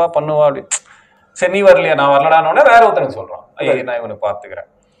கிளம்பி வா பண்ணுவா அப்படி. சரி நீ வரலையா, நான் வரலடான்னு வேற ஒருத்தனுக்கு சொல்றான், ஐயா நான் இவனுக்கு பார்த்துக்கிறேன்.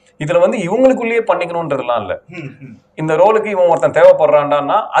 இதுல வந்து இவங்களுக்குள்ளேயே பண்ணிக்கணும்ன்றதுலாம் இல்லை, இந்த ரோலுக்கு இவன் ஒருத்தன்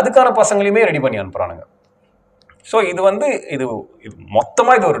தேவைப்படுறான்டான்னா அதுக்கான பசங்களையுமே ரெடி பண்ணி அனுப்புறானுங்க. ஸோ இது வந்து இது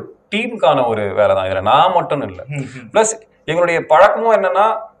மொத்தமா இது ஒரு டீமுக்கான ஒரு வேலை தான், இதுல நான் மட்டும் இல்லை. பிளஸ் எங்களுடைய பழக்கமும் என்னன்னா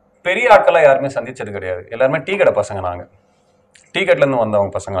பெரிய ஆட்களை யாருமே சந்திச்சது கிடையாது, எல்லாருமே டீ கடை பசங்க, நாங்க டீ கட்ல இருந்து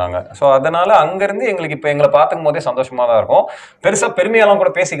வந்தவங்க பசங்க நாங்க. ஸோ அதனால அங்கிருந்து எங்களுக்கு இப்போ எங்களை பார்த்துக்கும் போதே சந்தோஷமா தான் இருக்கும். பெருசா பெருமையெல்லாம்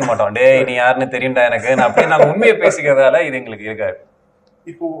கூட பேசிக்க மாட்டோம், டே நீ யாருன்னு தெரியும்டா எனக்கு அப்படின்னு நாங்கள் உண்மையை பேசிக்கிறதால இது எங்களுக்கு இருக்காது.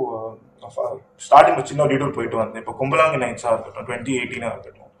 இப்போ ஸ்டார்டிங் சின்ன டீட்டெயில் போயிட்டு வந்தேன். இப்போ கும்பலாங்கி நைட்ஸா இருக்கட்டும், 2018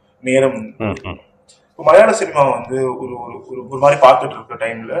 இருக்கட்டும், நேரம் இப்போ மலையாள சினிமா வந்து ஒரு ஒரு மாதிரி பார்த்துட்டு இருக்க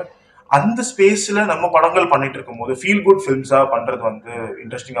டைம்ல அந்த ஸ்பேஸ்ல நம்ம படங்கள் பண்ணிட்டு இருக்கும் போது ஃபீல் குட் ஃபிலிம்ஸா பண்றது வந்து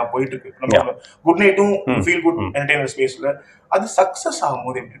இன்ட்ரெஸ்டிங்கா போயிட்டு இருக்கு. நம்ம குட் நைட்டும் ஃபீல் குட் என்டர்டைன்மெண்ட் ஸ்பேஸ்ல அது சக்சஸ்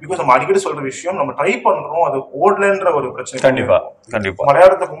ஆகும்போது எப்படி? பிகாஸ் நம்ம அடிக்கடி சொல்ற விஷயம், நம்ம ட்ரை பண்றோம், அது ஓடலன்ற ஒரு பிரச்சனை. கண்டிப்பா கண்டிப்பா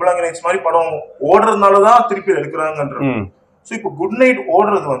மலையாளத்தை கும்பலாங்கி நைட்ஸ் மாதிரி படம் ஓடுறதுனாலதான் திருப்பி எடுக்கிறாங்கன்ற. ஸோ இப்போ குட் நைட்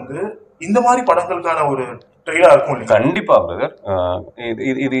ஓடுறது வந்து இந்த மாதிரி படங்களுக்கான ஒரு ட்ரெயிலா இருக்கும். கண்டிப்பா பிரதர்.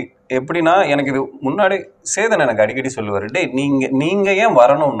 இது எப்படின்னா, எனக்கு இது முன்னாடி சேதன் எனக்கு அடிக்கடி சொல்லுவாரு, டே நீங்க ஏன்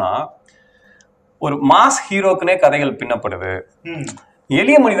வரணும்னா ஒரு மாஸ் ஹீரோக்குனே கதைகள் பின்னப்படுது,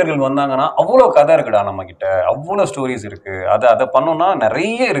 எளிய மனிதர்கள் வந்தாங்கன்னா அவ்வளோ கதை இருக்குடா நம்ம கிட்ட, அவ்வளோ ஸ்டோரிஸ் இருக்கு, அதை பண்ணோம்னா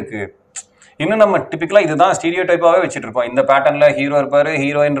நிறைய இருக்கு. இன்னும் நம்ம டிபிக்கலா இதுதான் ஸ்டீரியோ டைப்பாவே வச்சுட்டு இருப்போம், இந்த பேட்டர்ன்ல ஹீரோ இருப்பாரு,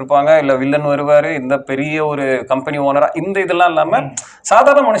 ஹீரோயின் இருப்பாங்க, இல்ல வில்லன் வருவாரு, இந்த பெரிய ஒரு கம்பெனி ஓனரா, இந்த இதெல்லாம் இல்லாம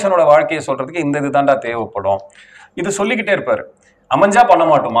சாதாரண மனுஷனோட வாழ்க்கையை சொல்றதுக்கு இந்த இதுதான்டா தேவைப்படும். இது சொல்லிக்கிட்டே இருப்பாரு. அமைஞ்சா பண்ண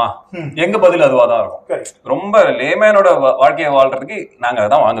மாட்டோமா, எங்க பதில் அதுவாதான் இருக்கும். ரொம்ப லேமேனோட வாழ்க்கையை வாழ்றதுக்கு நாங்க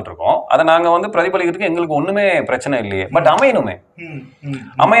அதான் வாழ்ந்துட்டு இருக்கோம். அதை நாங்க வந்து பிரதிபலிக்கிறதுக்கு எங்களுக்கு ஒண்ணுமே பிரச்சனை இல்லையே, பட் அமையணுமே,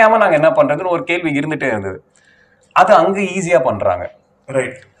 அமையாம நாங்க என்ன பண்றதுன்னு ஒரு கேள்வி இருந்துட்டே இருந்தது. அது அங்க ஈஸியா பண்றாங்க.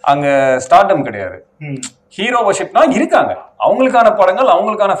 அங்க ஸ்டார்டம் கிடையாது, ஹீரோ வர்ஷிப்னா இருக்காங்க, அவங்களுக்கான படங்கள்,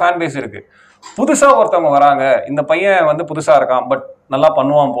 அவங்களுக்கான ஃபேன் பேஸ் இருக்கு. புதுசா ஒருத்தவங்க வராங்க, இந்த பையன் வந்து புதுசா இருக்கான் பட் நல்லா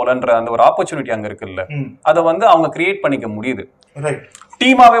பண்ணுவான் போலன்ற அந்த ஒரு ஆப்பர்ச்சுனிட்டி அங்க இருக்குல்ல, அதை வந்து அவங்க கிரியேட் பண்ணிக்க முடியுது.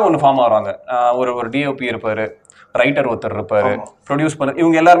 டீமாவே ஒன்று ஃபார்ம் ஆகிறாங்க. ஒரு டிஓபி இருப்பாரு, ரைட்டர் ஒருத்தர் இருப்பாரு, ப்ரொடியூஸ் பண்ண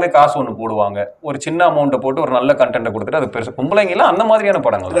இவங்க எல்லாருமே காசு ஒன்று போடுவாங்க. ஒரு சின்ன அமௌண்ட்டை போட்டு ஒரு நல்ல கண்டென்ட்டை கொடுத்துட்டு அது பெருசு. பொம்பளைங்கலாம் அந்த மாதிரியான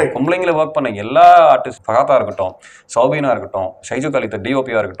படங்கள், பொம்பளைங்களை ஒர்க் பண்ண எல்லா ஆர்டிஸ்ட், ஃபகாத்தா இருக்கட்டும், சௌபினா இருக்கட்டும், ஷைஜு கலிதா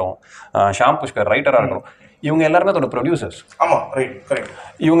டிஓபியா இருக்கட்டும், ஷாம் புஷ்கர் ரைட்டரா இருக்கட்டும், இவங்க எல்லாருமே அதோட ப்ரொடியூசர்ஸ்.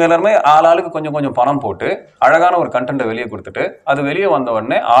 இவங்க எல்லாருமே ஆளாளுக்கு கொஞ்சம் கொஞ்சம் பணம் போட்டு அழகான ஒரு கண்டென்ட்டை வெளியே கொடுத்துட்டு அது வெளியே வந்த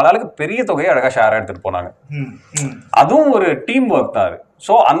உடனே ஆளாளுக்கு பெரிய தொகையை அழகா ஷேர் எடுத்துட்டு போனாங்க. அதுவும் ஒரு டீம் ஒர்க் தான் அது.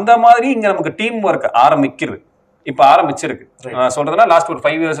 ஸோ அந்த மாதிரி இங்க நமக்கு டீம் ஒர்க் ஆரம்பிக்கிறது, இப்ப ஆரம்பிச்சிருக்கு. நான் சொல்றதுனா லாஸ்ட் ஒரு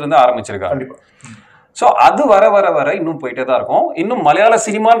 5 இயர்ஸ்ல இருந்து ஆரம்பிச்சிருக்காங்க. ஸோ அது வர வர வர இன்னும் போயிட்டே தான் இருக்கும். இன்னும் மலையாள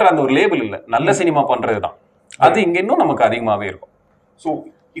சினிமான்ற அந்த ஒரு லேபிள் இல்லை, நல்ல சினிமா பண்றதுதான் அது இங்க இன்னும் நமக்கு அதிகமாவே இருக்கும். ஸோ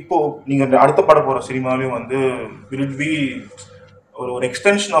இப்போ நீங்க அடுத்த பட போற சினிமாலையும் வந்து will it be ஒரு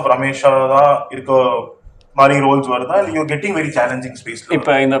எக்ஸ்டென்ஷன் ஆஃப் ரமேஷா தான் இருக்க மாதிரி ரோல்ஸ் வருதா, இல்லை you getting very challenging space?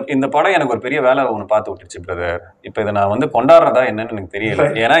 இப்போ இந்த படம் எனக்கு ஒரு பெரிய வேலை ஒன்று பார்த்து விட்டுருச்சு பிரதர். இப்போ இதை நான் வந்து கொண்டாடுறதா என்னன்னு எனக்கு தெரியல.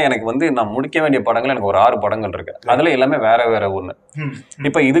 ஏன்னா எனக்கு வந்து நான் முடிக்க வேண்டிய படங்கள் எனக்கு ஒரு 6 படங்கள் இருக்கு. அதுல எல்லாமே வேற வேற ஒண்ணு.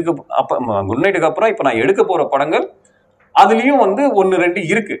 இப்போ இதுக்கு குட் நைட்டுக்கு அப்புறம் இப்போ நான் எடுக்க போற படங்கள் அதுலயும் வந்து 1-2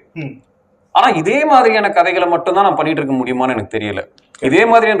 இருக்கு. ஆனா இதே மாதிரியான கதைகளை மட்டும் தான் நான் பண்ணிட்டு இருக்க முடியுமான்னு எனக்கு தெரியல. இதே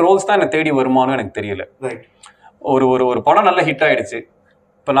மாதிரியான ரோல்ஸ் தான் எனக்கு தேடி வருமானு எனக்கு தெரியல. ஒரு படம் நல்ல ஹிட் ஆயிடுச்சு.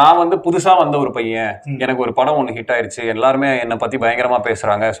 இப்ப நான் வந்து புதுசா வந்த ஒரு பையன், எனக்கு ஒரு படம் ஒண்ணு ஹிட் ஆயிடுச்சு, எல்லாருமே என்னை பத்தி பயங்கரமா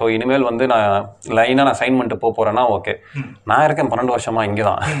பேசுறாங்க. ஸோ இனிமேல் வந்து நான் லைனா நான் சைன் பண்ணிட்டு போறேன்னா ஓகே, நான் இருக்கேன் 12 வருஷமா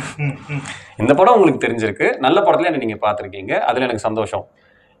இங்கதான். இந்த படம் உங்களுக்கு தெரிஞ்சிருக்கு, நல்ல படத்துல என்ன நீங்க பாத்திருக்கீங்க, அதுல எனக்கு சந்தோஷம்.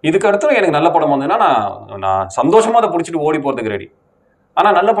 இதுக்கு அடுத்து எனக்கு நல்ல படம் வந்ததுன்னா நான் சந்தோஷமா அதை பிடிச்சிட்டு ஓடி போறதுக்கு ரெடி. ஆனா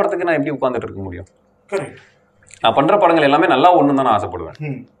நல்ல படத்துக்கு நான் எப்படி உட்கார்ந்துட்டு இருக்க முடியும்? நான் பண்ற படங்கள் எல்லாமே நல்லா ஒண்ணு தான் நான் ஆசைப்படுவேன்.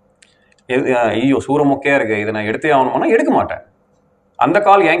 ஐயோ சூரமொக்கையா இருக்கு, இதை நான் எடுத்தே ஆகணும்னா எடுக்க மாட்டேன். அந்த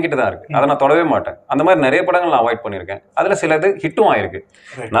கால் என்கிட்ட தான் இருக்கு, அதை நான் தொடவே மாட்டேன். அந்த மாதிரி நிறைய படங்கள் நான் அவாய்ட் பண்ணியிருக்கேன். அதுல சிலது ஹிட்டும் ஆயிருக்கு.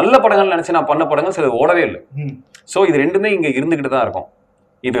 நல்ல படங்கள் நினைச்சு நான் பண்ண படங்கள் சிலது ஓடவே இல்லை. ஸோ இது ரெண்டுமே இங்க இருந்துகிட்டு தான் இருக்கும்.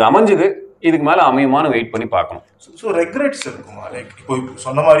 இது அமைஞ்சது, இதுக்கு மேல அமையுமான்னு வெயிட் பண்ணி பார்க்கணும். ஸோ ரெக்ரெட்ஸ் இருக்குமா? லைக் இப்போ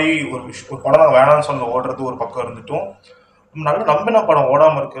சொன்ன மாதிரி ஒரு படம் வேணாம்னு சொன்ன ஓடுறது ஒரு பக்கம் இருந்துட்டும், நல்ல நம்பின படம்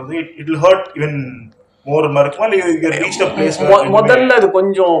ஓடாம இருக்கிறது it will hurt even more இருக்குமா? முதல்ல அது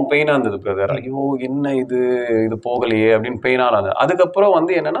கொஞ்சம் பெயினா இருந்தது பிரதர். ஐயோ என்ன இது போகலையே அப்படின்னு பெயினா இருந்தது. அதுக்கப்புறம்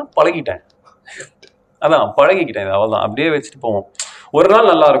வந்து என்னன்னா பழகிட்டேன், அதான் பழகிக்கிட்டேன். அவ்வளவுதான், அப்படியே வச்சுட்டு போவோம். ஒரு நாள்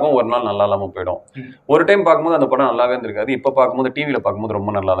நல்லா இருக்கும், ஒரு நாள் நல்லா இல்லாம போயிடும். ஒரு டைம் பார்க்கும்போது அந்த படம் நல்லாவே இருந்திருக்காது, இப்ப பார்க்கும்போது டிவியில பார்க்கும்போது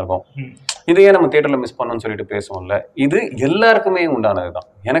ரொம்ப நல்லா இருக்கும். இதையே நம்ம தியேட்டர்ல மிஸ் பண்ணோம்னு சொல்லிட்டு பேசுவோம்ல, இது எல்லாருக்குமே உண்டானதுதான்,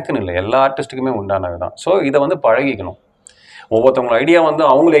 எனக்குன்னு இல்லை, எல்லா ஆர்டிஸ்டுக்குமே உண்டானதுதான். ஸோ இதை வந்து பழகிக்கணும். ஒவ்வொருத்தவங்க ஐடியா வந்து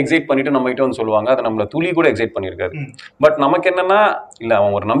அவங்கள எக்ஸைட் பண்ணிட்டு நம்ம கிட்ட வந்து சொல்லுவாங்க, அதை நம்மள துளி கூட எக்ஸைட் பண்ணியிருக்காது. பட் நமக்கு என்னன்னா, இல்ல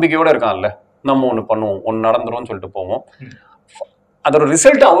அவன் ஒரு நம்பிக்கையோட இருக்கான்ல, நம்ம ஒண்ணு பண்ணுவோம், ஒன்னு நடந்துரும்னு சொல்லிட்டு போவோம். அதோட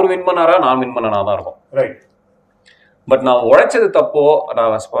ரிசல்ட் அவர் வின் பண்ணாரா நான் வின் பண்ணனா தான் இருக்கும். பட் நான் உழைச்சது தப்போ,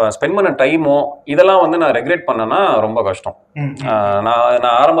 நான் ஸ்பெண்ட் பண்ண டைமோ, இதெல்லாம் வந்து நான் ரெக்ரெட் பண்ணேன்னா ரொம்ப கஷ்டம்.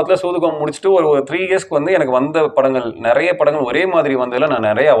 நான் ஆரம்பத்துல சூதுகம் முடிச்சுட்டு ஒரு 3 இயர்ஸ்க்கு வந்து எனக்கு வந்த படங்கள், நிறைய படங்கள் ஒரே மாதிரி வந்ததுல நான்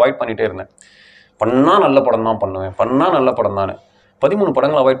நிறைய அவாய்ட் பண்ணிட்டே இருந்தேன். பண்ணா நல்ல படம் தான் பண்ணுவேன், பண்ணா நல்ல படம் தானே. 13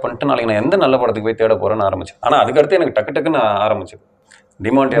 படங்கள் அவாய்ட் பண்ணிட்டு நாளைக்கு நான் எந்த நல்ல படத்துக்கு போய் தேட போறேன்னு ஆரம்பிச்சேன். ஆனா அதுக்கடுத்து எனக்கு டக்குன்னு ஆரம்பிச்சது.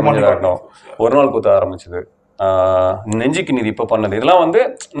 டிமாண்டி அமைஞ்சதா இருக்கட்டும், ஒரு நாள் கூத்த ஆரம்பிச்சது, நெஞ்சுக்கு நீதி இப்ப பண்ணது, இதெல்லாம் வந்து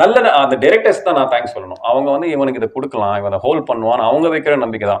நல்ல அந்த டைரக்டர்ஸ் தான் நான் தேங்க்ஸ் சொல்லணும். அவங்க வந்து இவனுக்கு இதை கொடுக்கலாம், இவன் ஹோல்ட் பண்ணுவான், அவங்க வைக்கிற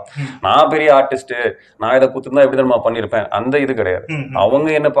நம்பிக்கை தான். நான் பெரிய ஆர்டிஸ்ட், நான் இதை குத்துருந்தா எப்படி தான் பண்ணிருப்பேன், அந்த இது கிடையாது.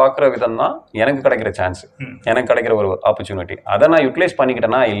 அவங்க என்ன பாக்குற விதம் தான் எனக்கு கிடைக்கிற சான்ஸ், எனக்கு கிடைக்கிற ஒரு ஆப்பர்ச்சுனிட்டி. அதை நான் யூட்டிலைஸ்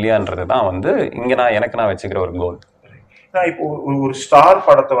பண்ணிக்கிட்டேனா இல்லையான்றது தான் வந்து இங்க நான் வச்சுக்கிற ஒரு கோல். இப்போ ஒரு ஸ்டார்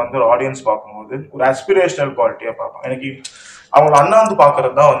படத்தை வந்து ஒரு ஆடியன்ஸ் பார்க்கும்போது ஒரு ஆஸ்பிரேஷனல் குவாலிட்டியா பார்ப்பாங்க. எனக்கு அவங்க அண்ணாந்து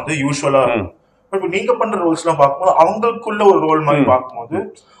பாக்குறது தான் வந்து யூஸ்வலா. இப்போ நீங்க பண்ற ரோல்ஸ் எல்லாம் பார்க்கும்போது அவங்களுக்குள்ள ஒரு ரோல் மாதிரி பார்க்கும்போது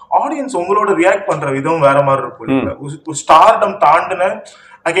ஆடியன்ஸ் உங்களோட ரியாக்ட் பண்ற விதம் வேற மாதிரி இருக்கும். ஒரு ஸ்டார்டம் தாண்டின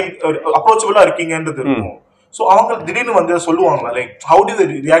அப்ரோச்சபிளா இருக்கீங்கன்றது இருக்கும். சோ அவங்க திடீர்னு வந்து சொல்லுவாங்க, like how to they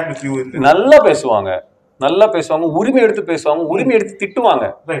react with you? நல்லா பேசுவாங்க, உரிமை எடுத்து பேசுவாங்க, உரிமை எடுத்து திட்டுவாங்க.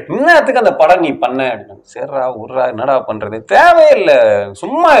 இன்னத்துக்கு அந்த படம் நீ பண்ண, சரிடா உர்ரா என்னடா பண்றது, தேவையில்லை,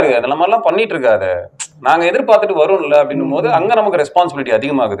 சும்மா இரு, அந்த மாதிரிலாம் பண்ணிட்டு இருக்காத, நாங்க எதிர்பார்த்துட்டு வரும் இல்லை அப்படின்னும் போது அங்க நமக்கு ரெஸ்பான்சிபிலிட்டி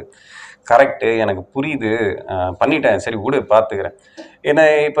அதிகமாகுது. கரெக்ட், எனக்கு புரியுது, பண்ணிட்டேன், சரி விடு பாத்துக்கிறேன். என்ன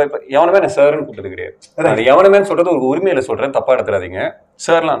இப்ப எவனுமே என்ன சார்ன்னு கூப்பிட்டது கிடையாது. அது எவனுமே சொல்றது ஒரு உரிமையில சொல்றேன், தப்பா எடுத்துறாதீங்க.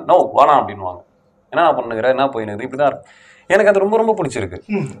 சார்லாம் நோ வானா அப்படின்னுவாங்க. என்ன நான் பண்ணுகிறேன், என்ன போயினுது, இப்படிதான் இருக்கும். எனக்கு அது ரொம்ப ரொம்ப பிடிச்சிருக்கு.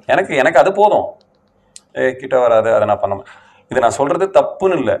 எனக்கு அது போதும், கிட்ட வராது, அதை நான் பண்ண. இது நான் சொல்றது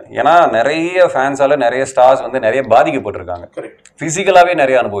தப்புன்னு இல்லை, ஏன்னா நிறைய ஃபேன்ஸால நிறைய ஸ்டார்ஸ் வந்து நிறைய பாதிக்கப்பட்டிருக்காங்க, பிசிக்கலாவே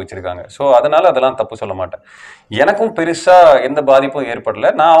நிறைய அனுபவிச்சிருக்காங்க. ஸோ அதனால அதெல்லாம் தப்பு சொல்ல மாட்டேன். எனக்கும் பெருசா எந்த பாதிப்பும்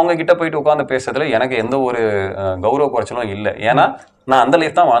ஏற்படல. நான் அவங்க கிட்ட போயிட்டு உட்காந்து பேசுறதுல எனக்கு எந்த ஒரு கௌரவ குறைச்சலும் இல்லை. ஏன்னா நான் அந்த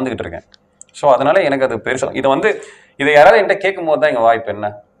லைஃப் தான் வாழ்ந்துகிட்டு இருக்கேன். ஸோ அதனால எனக்கு அது பெருசா இதை யாராவது என்கிட்ட கேட்கும் போது தான் எங்க வாய்ப்பு என்ன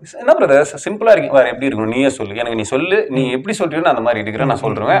என்ன பிரதர் சிம்பிளா இருக்கு வேற எப்படி இருக்கணும் நீயே சொல்லு எனக்கு நீ சொல்லு நீ எப்படி சொல்றீன்னு அந்த மாதிரி இருக்கிறேன் நான்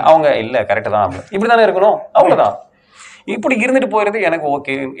சொல்றேன் அவங்க இல்ல கரெக்ட் தான் இப்படிதானே இருக்கணும் அவ்வளவுதான் இப்படி இருந்துட்டு போறது எனக்கு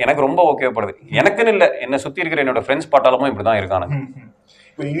ஓகே எனக்கு ரொம்ப ஓகேப்படுது எனக்குன்னு இல்ல என்ன சுத்தி இருக்கிற என்னோட ஃப்ரெண்ட்ஸ் பாட்டாளமும் இப்படிதான் இருக்கானு.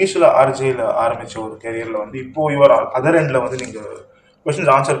 இப்போ இனிஷியலா ஆர்ஜேல ஆரம்பிச்ச ஒரு கெரியர்ல வந்து இப்போ யுவர் அதர் எண்ட்ல வந்து நீங்க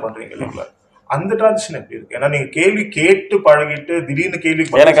கொஸ்டின்ஸ் ஆன்சர் பண்றீங்க இல்லைங்களா அந்த டிரான்சிஷன் எப்படி இருக்கு ஏன்னா நீங்க கேள்வி கேட்டு பழகிட்டு திடீர்னு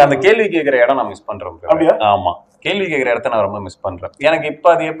கேள்வி எனக்கு அந்த கேள்வி கேட்கிற இடம் நான் மிஸ் பண்றேன். ஆமா கேள்வி கேட்கிற இடத்த நான் ரொம்ப மிஸ் பண்றேன். எனக்கு இப்ப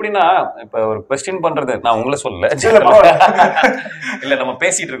அது எப்படின்னா இப்ப ஒரு கொஸ்டின் பண்றது நான் உங்களை சொல்லல இல்ல நம்ம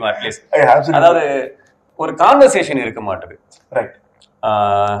பேசிட்டு இருக்கோம் அட்லீஸ்ட் அதாவது ஒரு கான்வர்சேஷன் இருக்க மாட்டுது.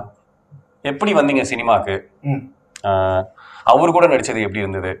 எப்படி வந்தீங்க சினிமாக்கு அவரு கூட நடிச்சது எப்படி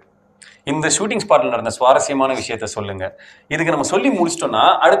இருந்தது இந்த ஷூட்டிங் ஸ்பாட்ல நடந்த சுவாரஸ்யமான விஷயத்த சொல்லுங்க இதுக்கு நம்ம சொல்லி முடிச்சிட்டோம்னா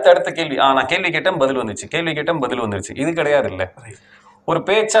அடுத்த கேள்வி நான் கேள்வி கேட்டேன் பதில் வந்துச்சு கேள்வி கேட்டேன் பதில் வந்துருச்சு இது கிடையாது இல்ல ஒரு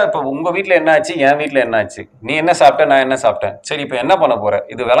பேச்சா இப்ப உங்க வீட்டுல என்ன ஆச்சு என் வீட்டுல என்ன ஆச்சு நீ என்ன சாப்பிட்ட நான் என்ன சாப்பிட்டேன் சரி இப்ப என்ன பண்ண போற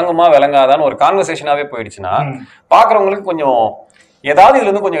இது விளங்குமா விளங்காதான்னு ஒரு கான்வர்சேஷனாவே போயிடுச்சுன்னா பாக்குறவங்களுக்கு கொஞ்சம் ஏதாவது இதுல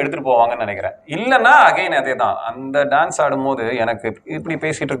இருந்து கொஞ்சம் எடுத்துட்டு போவாங்கன்னு நினைக்கிறேன். இல்லைன்னா அகைன் அதே தான் அந்த டான்ஸ் ஆடும் போது எனக்கு இப்படி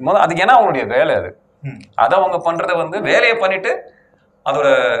பேசிட்டு இருக்கும் போது அது ஏன்னா அவங்களுடைய வேலை அதை அவங்க பண்றதை வந்து வேலையை பண்ணிட்டு அதோட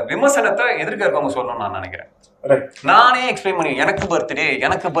விமர்சனத்தை எதிர்க்க இருக்கவங்க சொல்லணும்னு நான் நினைக்கிறேன். நானே எக்ஸ்பிளைன் பண்ணி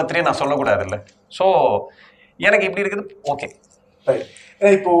எனக்கு பர்த்டே நான் சொல்லக்கூடாது இல்லை. ஸோ எனக்கு இப்படி இருக்குது ஓகே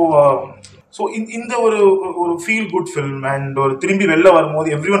இப்போ ஸோ இந்த ஒரு ஒரு ஃபீல் குட் ஃபில்ம் அண்ட் ஒரு திரும்பி வெளில வரும்போது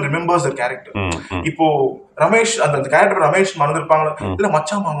every one remembers the character. இப்போ ரமேஷ் அந்த கேரக்டர் ரமேஷ் மறந்துருப்பாங்களா இல்ல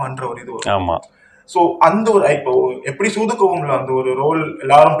மச்சா மாமான்ற ஒரு இது. ஆமா ஸோ அந்த ஒரு இப்போ எப்படி சூதுகோவம்ல அந்த ஒரு ரோல்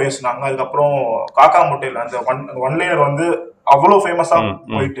எல்லாரும் பேசினாங்க அதுக்கப்புறம் காக்கா முட்டையில அந்த ஒன்லைனர் வந்து அவ்வளோ ஃபேமஸா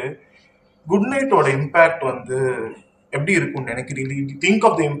போயிட்டு குட் நைட்டோட இம்பாக்ட் வந்து எப்படி இருக்கும்னு எனக்கு திங்க்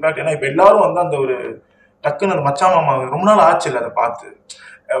ஆஃப் த இம்பாக்ட். ஏன்னா இப்போ எல்லாரும் வந்து அந்த ஒரு டக்குன்னு அந்த மச்சா மாமா ரொம்ப நாள் ஆச்சு இல்லை அதை பார்த்து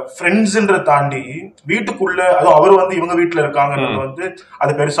ஃப்ரெண்ட்ஸ்ன்ற தாண்டி வீட்டுக்குள்ள அதுவும் அவர் வந்து இவங்க வீட்டுல இருக்காங்கன்றது வந்து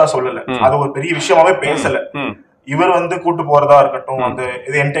அது பெருசா சொல்லல அது ஒரு பெரிய விஷயமாவே பேசல. இவர் வந்து கூட்டு போறதா இருக்கட்டும் அந்த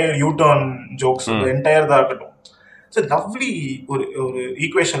இது என்டையர் யூடர்ன் ஜோக்ஸ் என்டையர் தான் இருக்கட்டும் ஸோ லவ்லி ஒரு ஒரு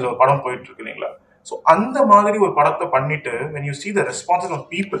ஈக்குவேஷன்ல ஒரு படம் போயிட்டு இருக்கு இல்லைங்களா. ஸோ அந்த மாதிரி ஒரு படத்தை பண்ணிட்டு when you see the responses of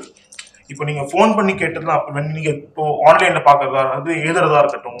people இப்போ நீங்க ஃபோன் பண்ணி கேட்டதுலாம் நீங்க இப்போ ஆன்லைன்ல பாக்குறதா அது எழுதுறதா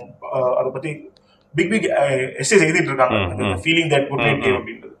இருக்கட்டும் அதை பத்தி பிக் எஸ்ஏஸ் எழுதிட்டு இருக்காங்க feeling that good night cave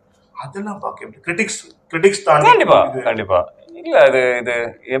அப்படின்றது அதெல்லாம் பார்க்க கிரிட்டிக்ஸ் தாண்டி கண்டிப்பா இல்ல இது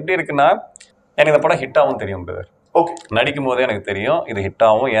எப்படி இருக்குன்னா எனக்கு இந்த படம் ஹிட் ஆகும் தெரியும் பிரதர். ஓகே நடிக்கும் போதே எனக்கு தெரியும் இது ஹிட்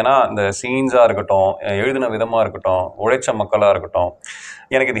ஆகும். ஏன்னா இந்த சீன்ஸா இருக்கட்டும் எழுதின விதமா இருக்கட்டும் உழைச்ச மக்களா இருக்கட்டும்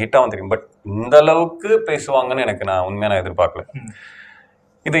எனக்கு இது ஹிட் ஆகும் தெரியும். பட் இந்த அளவுக்கு பேசுவாங்கன்னு எனக்கு நான் உண்மையா நான் எதிர்பார்க்கல.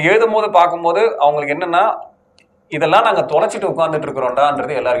 இதை எழுதும் போது பார்க்கும்போது அவங்களுக்கு என்னன்னா இதெல்லாம் நாங்க தொலைச்சிட்டு உட்கார்ந்துட்டு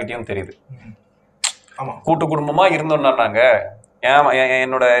இருக்கிறோம்டான்றது எல்லார்கிட்டயும் தெரியுது. கூட்டு குடும்பமா இருந்தோம்னா நாங்க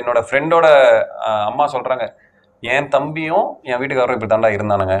என்னோட ஃப்ரெண்டோட அம்மா சொல்றாங்க என் தம்பியும் என் வீட்டுக்காரரும் இப்படி தாண்டா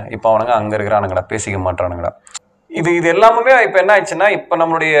இருந்தானுங்க இப்ப அவனுங்க அங்க இருக்கிறானுங்கடா பேசிக்க மாட்டானுங்கடா. இது எல்லாமே இப்ப என்ன ஆயிடுச்சுன்னா இப்ப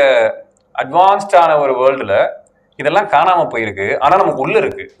நம்மளுடைய அட்வான்ஸ்டான ஒரு வேர்ல்டுல இதெல்லாம் காணாம போயிருக்கு. ஆனா நமக்கு உள்ள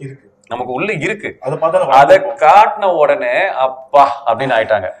இருக்கு அதை காட்டின உடனே அப்பா அப்படின்னு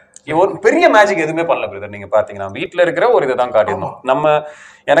ஆயிட்டாங்க. ஒரு பெரிய மேஜிக் எதுவுமே பண்ணல பிரதர். நீங்க பாத்தீங்கன்னா வீட்டுல இருக்கிற ஒரு இதை தான் காட்டியிருந்தோம் நம்ம.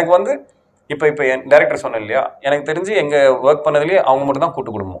 எனக்கு வந்து இப்ப என் டைரக்டர் சொன்னேன் இல்லையா எனக்கு தெரிஞ்சு எங்க ஒர்க் பண்ணதுலயே அவங்க மட்டும் தான்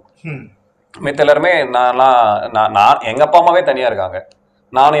கூட்டு குடும்பம். மித்த எல்லாருமே நான் எங்க அப்பா அம்மாவே தனியா இருக்காங்க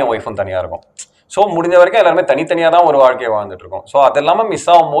நானும் என் ஒய்ஃபும் தனியா இருக்கோம். ஸோ முடிஞ்ச வரைக்கும் எல்லாருமே தனித்தனியா தான் ஒரு வாழ்க்கையை வாழ்ந்துட்டு இருக்கோம். ஸோ அது எல்லாமே மிஸ்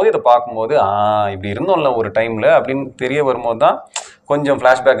ஆகும் போது இதை பார்க்கும்போது இப்படி இருந்தோம்ல ஒரு டைம்ல அப்படின்னு தெரிய வரும்போது தான் கொஞ்சம்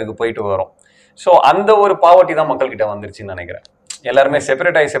ஃபிளாஷ்பேக்கு போயிட்டு வரும். ஸோ அந்த ஒரு பாவர்ட்டி தான் மக்கள்கிட்ட வந்துருச்சுன்னு நினைக்கிறேன். எல்லாருமே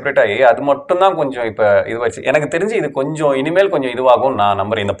செப்பரேட் ஆகி அது மட்டும் தான் கொஞ்சம் இப்ப இதுவாச்சு. எனக்கு தெரிஞ்சு இது கொஞ்சம் இனிமேல் கொஞ்சம் இதுவாகும் நான்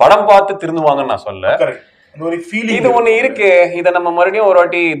நம்புறேன். இந்த படம் பார்த்து திருந்துவாங்கன்னு நான் சொல்ல இது ஒண்ணு இருக்கு. இதை நம்ம மறுபடியும் ஒரு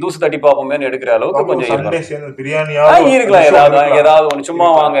வாட்டி தூசு தட்டி பார்ப்போமேன்னு எடுக்கிற அளவுக்கு கொஞ்சம் இருக்கலாம். ஏதாவது ஒண்ணு சும்மா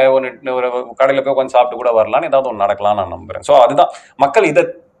வாங்க ஒரு கடையில போய் கொஞ்சம் சாப்பிட்டு கூட வரலாம்னு ஏதாவது ஒண்ணு நடக்கலாம் நான் நம்புறேன். ஸோ அதுதான் மக்கள் இதை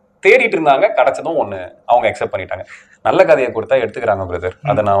தேடிட்டு இருந்தாங்க. கிடைச்சதும் ஒண்ணு அவங்க அக்செப்ட் பண்ணிட்டாங்க. நல்ல கதையை கொடுத்தா எடுத்துக்கிறாங்க பிரதர்.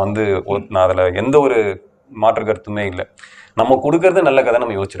 அதை நான் அதுல எந்த ஒரு மாற்று கருத்துமே இல்லை. நம்ம கொடுக்கறது நல்ல கதை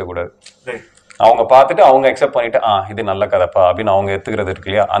நம்ம யோசிச்சிடக்கூடாது. அவங்க பார்த்துட்டு அவங்க அக்செப்ட் பண்ணிட்டு இது நல்ல கதைப்பா அப்படின்னு அவங்க எடுத்துக்கிறது இருக்கு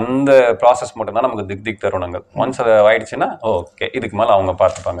இல்லையா அந்த ப்ராசஸ் மட்டும்தான் நமக்கு திக் தருணங்கள். ஒன்ஸ் அதை ஆயிடுச்சுன்னா ஓகே இதுக்கு மேலே அவங்க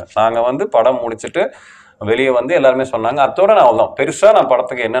பார்த்துப்பாங்க. நாங்கள் வந்து படம் முடிச்சுட்டு வெளியே வந்து எல்லாருமே சொன்னாங்க அதோட நான் அவ்வளோதான் பெருசா நான்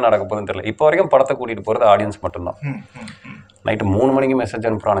படத்துக்கு என்ன நடக்க போகுதுன்னு தெரியல. இப்போ வரைக்கும் படத்தை கூட்டிட்டு போறது ஆடியன்ஸ் மட்டும்தான். நைட்டு 3 மணிக்கு மெசேஜ்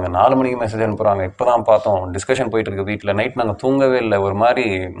அனுப்புறானுங்க 4 மணிக்கு மெசேஜ் அனுப்புறாங்க. இப்போதான் பார்த்தோம் டிஸ்கஷன் போயிட்டு இருக்கு வீட்டில். நைட் நாங்கள் தூங்கவே இல்லை. ஒரு மாதிரி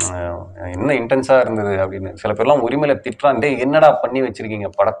என்ன இன்டென்ஸா இருந்தது அப்படின்னு. சில பேர்லாம் உரிமையில திட்டுறான் டே என்னடா பண்ணி வச்சிருக்கீங்க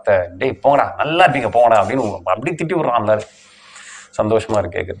படத்தை டே போங்கடா நல்லா இருப்பீங்க போங்கடா அப்படின்னு அப்படி திட்டி விடுறான். எல்லாரும் சந்தோஷமா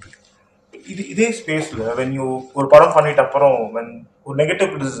இருக்கு கேட்கறதுக்கு. இதே ஸ்பேஸ்ல ஒரு படம் பண்ணிட்ட அப்புறம் ஒரு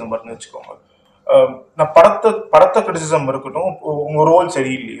நெகட்டிவ் கிரிட்டிசிசம் பண்ணி வச்சுக்கோங்க நான் படத்தை கிரிட்டிசிசம் இருக்கட்டும், உங்க ரோல்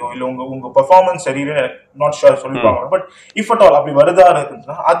சரியில்லையோ இல்ல உங்க உங்க பெர்ஃபார்மன்ஸ் சரியில்லைன்னு நாட் ஷுர் சொல்லிருப்பாங்க. பட் இஃப் அட் ஆல் அப்படி வருதா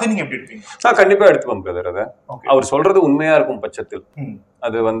இருக்குன்னா அது நீங்க எப்படி எடுப்பீங்க? நான் கண்டிப்பா எடுத்துப்பேன் பிரதர். அதை அவர் சொல்றது உண்மையா இருக்கும் பட்சத்தில்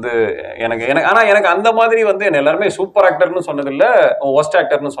அது வந்து எனக்கு ஆனா எனக்கு அந்த மாதிரி வந்து என்ன எல்லாருமே சூப்பர் ஆக்டர்னு சொன்னதில்ல, ஒஸ்ட்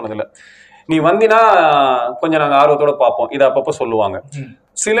ஆக்டர்னு சொன்னதில்ல. நீ வந்தினா கொஞ்சம் நாங்க ஆர்வத்தோட பார்ப்போம், இதை அப்பப்போ சொல்லுவாங்க.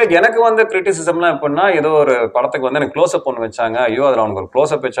 சில எனக்கு வந்து கிரிட்டிசிசம்லாம் எப்படின்னா, ஏதோ ஒரு படத்துக்கு வந்து எனக்கு க்ளோஸ்அப் ஒன்று வச்சாங்க, ஐயோ அதில் அவனுக்கு ஒரு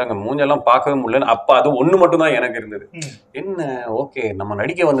க்ளோஸ்அப் வச்சாங்க, மூஞ்செல்லாம் பார்க்கவே முடியல. அப்போ அது ஒன்று மட்டும் தான் எனக்கு இருந்தது. என்ன ஓகே நம்ம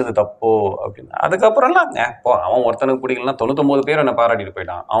நடிக்க வந்தது தப்போ அப்படின்னு. அதுக்கப்புறம்லாம் இப்போ அவன் ஒருத்தனுக்கு பிடிக்கலாம், 99 பேர் என்னை பாராட்டிட்டு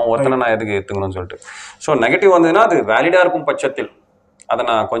போயிட்டான், அவன் ஒருத்தனை நான் எதுக்கு ஏற்றுக்கணும்னு சொல்லிட்டு. ஸோ நெகட்டிவ் வந்ததுன்னா அது வேலிடாக இருக்கும் பட்சத்தில் அதை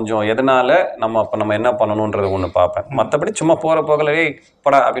நான் கொஞ்சம் எதனால நம்ம என்ன பண்ணணும்ன்றத ஒன்று பார்ப்பேன். மற்றபடி சும்மா போகிற போகலே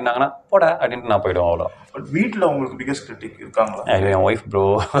போடா அப்படின்னாங்கன்னா போடா அப்படின்ட்டு நான் போயிடுவேன். அவ்வளோ. பட் வீட்டில் உங்களுக்கு பிகெஸ்ட் கிரிட்டிக் இருக்காங்களா? என் ஒய்ஃப் ப்ரோ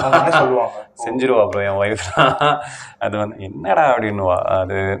சொல்லுவாங்க, செஞ்சிருவா ப்ரோ என் ஒய்ஃப். அது வந்து என்னடா அப்படின்னுவா.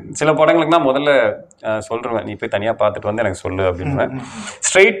 அது சில படங்களுக்குனா முதல்ல சொல்லிருவேன், நீ போய் தனியாக பார்த்துட்டு வந்து எனக்கு சொல்லு அப்படின்னுவேன்.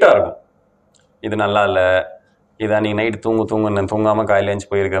 ஸ்ட்ரெயிட்டாக இருக்கும், இது நல்லா இல்லை, இதான் நீ நைட்டு தூங்குன்னு தூங்காமல் காலையில்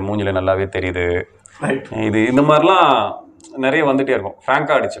எழுந்து போயிருக்க, மூஞ்சில் நல்லாவே தெரியுது, இது இந்த மாதிரிலாம் நிறைய வந்துட்டே இருக்கும்.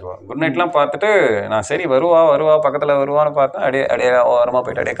 ஃப்ராங்காக அடிச்சிருவா. குட் நைட்லாம் பார்த்துட்டு நான் சரி வருவா பக்கத்தில் வருவான்னு பார்த்தேன். அப்படியே ஓரமாக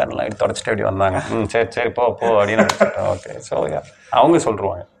போயிட்டு அப்படியே கண்ணெலாம் எடுத்து தொடச்சிட்டு அப்படி வந்தாங்க. சரி போ அப்படின்னு நினச்சிட்டேன். ஓகே. ஸோ அவங்க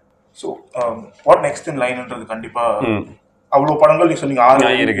சொல்லிருவாங்க. ஸோ வாட் நெக்ஸ்ட் இன் லைன்ன்றது கண்டிப்பாக அவ்வளோ படங்கள் நீ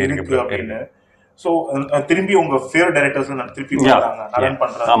சொன்னீங்க இருக்கு அப்படின்னு. ஸோ திரும்பி உங்க ஃபேவரட் டைரக்டர்ஸ் திருப்பி நலன்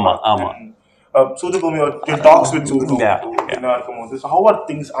பண்றாங்க. ஆமாம் ஆமாம். சூதுபூமி டாக்ஸ் வித் சூதுபூமி என்ன இருக்கும்போது ஹவ் ஆர்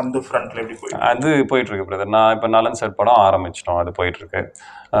திங்ஸ் அந்த ஃப்ரண்ட்ல எப்படி போயிட்டு அது போயிட்டு இருக்கு பிரதர். நான் இப்போ நலன் சார் படம் ஆரம்பிச்சிட்டோம், அது போயிட்டு இருக்கு.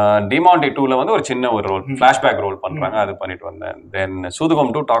 டிமாண்டி 2ல வந்து ஒரு சின்ன ஒரு ரோல், ஃபிளாஷ்பேக் ரோல் பண்றாங்க, அது பண்ணிட்டு வந்தேன். தென்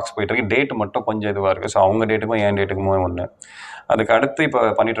சூதுகம் 2 டாக்ஸ் போயிட்டு இருக்கு. டேட் மட்டும் கொஞ்சம் இதுவாக இருக்கு. ஸோ அவங்க டேட்டுக்கும் என் டேட்டுக்குமே ஒன்று. அதுக்கு அடுத்து இப்போ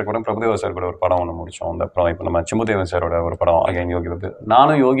பண்ணிட்டு இருக்க படம் பிரபுதேவா சார் கூட ஒரு படம் ஒன்று முடிச்சோம். அந்த அப்புறம் இப்போ நம்ம சிம்புதேவன் சாரோட ஒரு படம் அகைன் யோகி பாபு,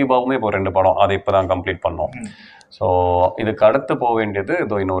 நானும் யோகி பாபுமே இப்போ 2 படம் அதை இப்போ தான் கம்ப்ளீட் பண்ணோம். ஸோ இதுக்கு அடுத்து போக வேண்டியது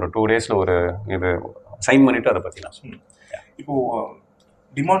இதோ இன்னும் ஒரு 2 daysல ஒரு இது சைன் பண்ணிட்டு அதை பற்றி நான் சொல்லுவேன். இப்போ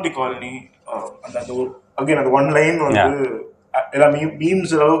டிமாண்டி காலனி அந்த ஒரு அகைன் அந்த ஒன் லைன் வந்து எல்லாமே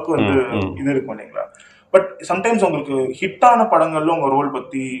மீம்ஸ் அளவுக்கு வந்து இது இருக்கும் இல்லைங்களா? பட் சம்டைம்ஸ் உங்களுக்கு ஹிட்டான படங்கள்ல உங்க ரோல்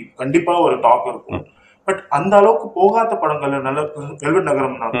பத்தி கண்டிப்பா ஒரு டாக் இருக்கும். பட் அந்த அளவுக்கு போகாத படங்கள்ல நல்ல வெல்வெட்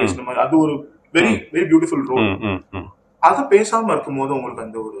நகரம் நான் பேசுன மாதிரி அது ஒரு வெரி வெரி பியூட்டிஃபுல் ரோல். அதை பேசாம இருக்கும்போது உங்களுக்கு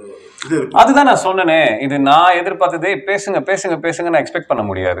அந்த ஒரு இது இருக்கு. அதுதான் நான் சொன்னேனே, இது நான் எதிர்பார்த்ததே பேசுங்க நான் எக்ஸ்பெக்ட் பண்ண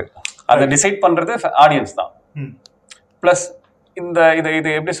முடியாது. அதை டிசைட் பண்றது ஆடியன்ஸ் தான். பிளஸ் இது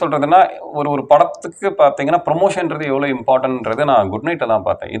எப்படி சொல்றதுன்னா, ஒரு படத்துக்கு பார்த்தீங்கன்னா ப்ரொமோஷன்றது எவ்வளோ இம்பார்ட்டன்றது நான் குட் நைட்டை தான்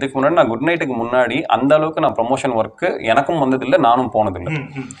பார்த்தேன். இதுக்கு முன்னாடி நான் குட் நைட்டுக்கு முன்னாடி அந்த அளவுக்கு நான் ப்ரொமோஷன் ஒர்க்கு எனக்கும் வந்ததில்லை, நானும் போனதில்லை.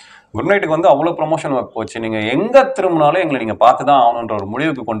 குட் நைட்டுக்கு வந்து அவ்வளோ ப்ரொமோஷன் ஒர்க் போச்சு. நீங்கள் எங்கே திரும்பினாலும் எங்களை நீங்கள் பார்த்து தான் ஆகணுன்ற ஒரு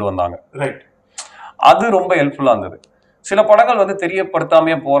முடிவுக்கு கொண்டு வந்தாங்க. அது ரொம்ப ஹெல்ப்ஃபுல்லாக இருந்தது. சில படங்கள் வந்து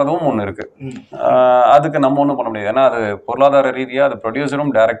தெரியப்படுத்தாமையே போறதும் ஒன்று இருக்கு. அதுக்கு நம்ம ஒன்றும் பண்ண முடியாது. ஏன்னா அது பொருளாதார ரீதியாக அது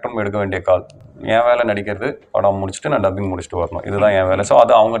ப்ரொடியூசரும் டைரக்டரும் எடுக்க வேண்டிய கால். என் வேலை நடிக்கிறது, படம் முடிச்சுட்டு நான் டப்பிங் முடிச்சுட்டு வரணும், இதுதான் என் வேலை. ஸோ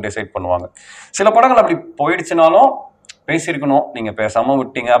அதை அவங்க டிசைட் பண்ணுவாங்க. சில படங்கள் அப்படி போயிடுச்சுனாலும் பேசியிருக்கணும், நீங்கள் பேசாமல்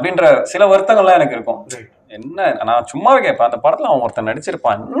விட்டீங்க அப்படின்ற சில வருத்தங்கள்லாம் எனக்கு இருக்கும். என்ன நான் சும்மாவே கேட்பேன், அந்த படத்தில் அவன் ஒருத்தன்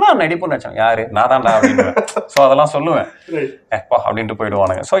நடிச்சிருப்பான், என்ன நடிப்புன்னு நினச்சான், யாரு நான் தான்டா அப்படின்னு. ஸோ அதெல்லாம் சொல்லுவேன், ஏப்பா அப்படின்ட்டு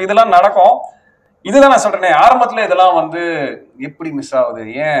போயிடுவானுங்க. ஸோ இதெல்லாம் நடக்கும். இதுதான் நான் சொல்றேன், ஆரம்பத்துல இதெல்லாம் வந்து எப்படி மிஸ் ஆகுது.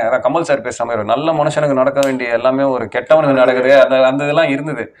 ஏன் அதான் கமல் சார் பேசுற மாதிரி நல்ல மனுஷனுக்கு நடக்க வேண்டிய எல்லாமே ஒரு கெட்டவனுக்கு நடக்குது, அந்த இதெல்லாம்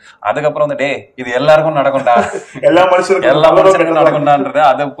இருந்தது. அதுக்கப்புறம் வந்து இது எல்லாருக்கும் நடக்கும்டா, எல்லா மனுஷனுக்கும் நடக்கும்டான்றது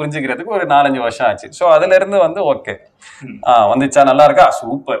அதை புரிஞ்சுக்கிறதுக்கு ஒரு 4-5 வருஷம் ஆச்சு. ஸோ அதுல இருந்து வந்து ஓகே வந்துச்சா, நல்லா இருக்கா,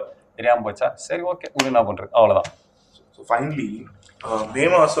 சூப்பர், தெரியாம போச்சா, சரி ஓகே என்ன பண்றது, அவ்வளவுதான். ஃபைனலி மே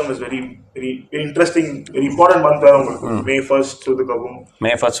மாசம் is very very interesting, very important month. உங்களுக்கு மே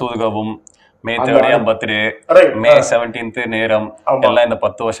 1 சூதுகவும், மே 3 என் பர்த்டே, மே 17 நேரம், எல்லாம் இந்த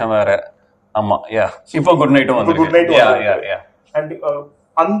 10 வருஷம் வேற. ஆமா இப்போ குட் நைட்டும் வந்து அண்ட்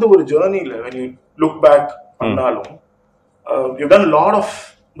அந்த ஒரு ஜர்னில when you look back பண்ணாலும் you've done a lot of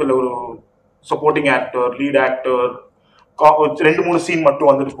ஒரு supporting actor, lead actor, 2-3 scene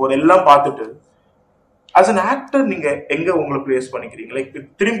மட்டும் வந்துட்டு போகுது எல்லாம் பார்த்துட்டு as an actor நீங்க எங்க உங்களை பிளேஸ் பண்ணிக்கிறீங்க? லைக்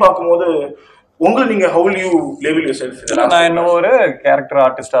திரும்பி பார்க்கும்போது உங்களை நீங்க how will you label yourself? நான் என்ன ஒரு கேரக்டர்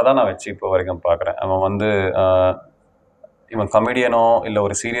ஆர்டிஸ்டா தான் நான் வச்சு இப்போ வரைக்கும் பார்க்குறேன். அவன் வந்து இவன் கமெடியனோ இல்லை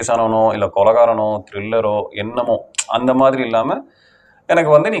ஒரு சீரியஸானவனோ இல்லை கொலகாரனோ த்ரில்லரோ என்னமோ அந்த மாதிரி இல்லாமல்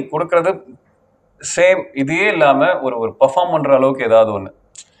எனக்கு வந்து நீ கொடுக்கறது சேம் இதே இல்லாமல் ஒரு பெர்ஃபார்ம் பண்ணுற அளவுக்கு ஏதாவது ஒன்று.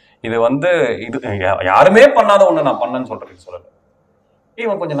 இது வந்து இது யாருமே பண்ணாத ஒன்று நான் பண்ணேன்னு சொல்கிறேன் சொல்லலை.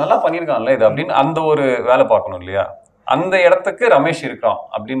 இவன் கொஞ்சம் நல்லா பண்ணியிருக்கான்ல இது அப்படின்னு அந்த ஒரு வேலை பார்க்கணும் இல்லையா? அந்த இடத்துக்கு ரமேஷ் இருக்கான்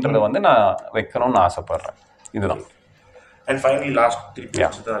அப்படின்றத வந்து நான் வைக்கணும்னு ஆசைப்படுறேன். இதுதான். And finally last 3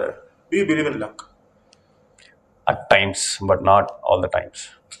 points. Do you believe in luck? At times, but not all the times.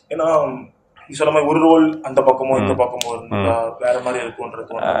 ஏன்னா சொன்ன மாதிரி ஒரு ரோல் அந்த பக்கமோ இந்த பக்கமோ இருந்தா வேற மாதிரி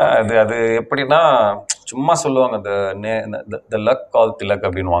இருக்கும்ன்றது. அது எப்படின்னா சும்மா சொல்லுவாங்க the luck call திலக்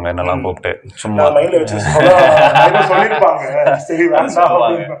அப்படின்னுவாங்க என்னெல்லாம் கூப்பிட்டு சும்மா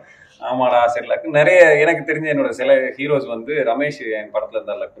சொல்லுவாங்க. ஆமாடா சரி லக் நிறைய எனக்கு தெரிஞ்ச என்னோட சில ஹீரோஸ் வந்து ரமேஷ் என் படத்துல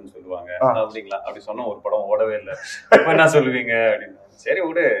இருந்தா லக்குன்னு சொல்லுவாங்க. அப்படிங்களா அப்படி சொன்ன ஒரு படம் ஓடவே இல்லை, இப்ப என்ன சொல்லுவீங்க அப்படின்னு. சரி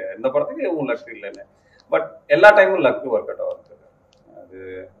விடு, இந்த படத்துக்கு உங்க லக்கு இல்லைன்னு. பட் எல்லா டைமும் லக்கு ஒர்க் அவுட் ஆகுது. அது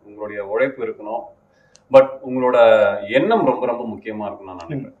உங்களுடைய உழைப்பு இருக்கணும், பட் உங்களோட எண்ணம் ரொம்ப ரொம்ப முக்கியமா இருக்குன்னு நான்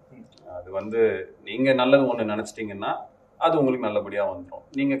நினைக்கிறேன். அது வந்து நீங்க நல்லது ஒண்ணு நினைச்சிட்டீங்கன்னா அது உங்களுக்கு நல்லபடியா வந்துடும்.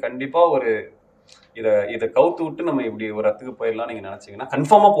 நீங்க கண்டிப்பா ஒரு இதை கவுத்து விட்டு நம்ம இப்படி ஒரு இடத்துக்கு போயிடலாம் நீங்க நினைச்சீங்கன்னா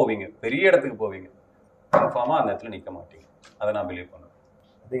கன்ஃபார்மா போவீங்க, பெரிய இடத்துக்கு போவீங்க, கன்ஃபார்மா அந்த இடத்துல நிக்க மாட்டீங்க. அதை நான் பிலீவ் பண்ணுறேன்.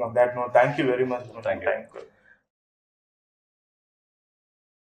 Thank you very much. Thank you.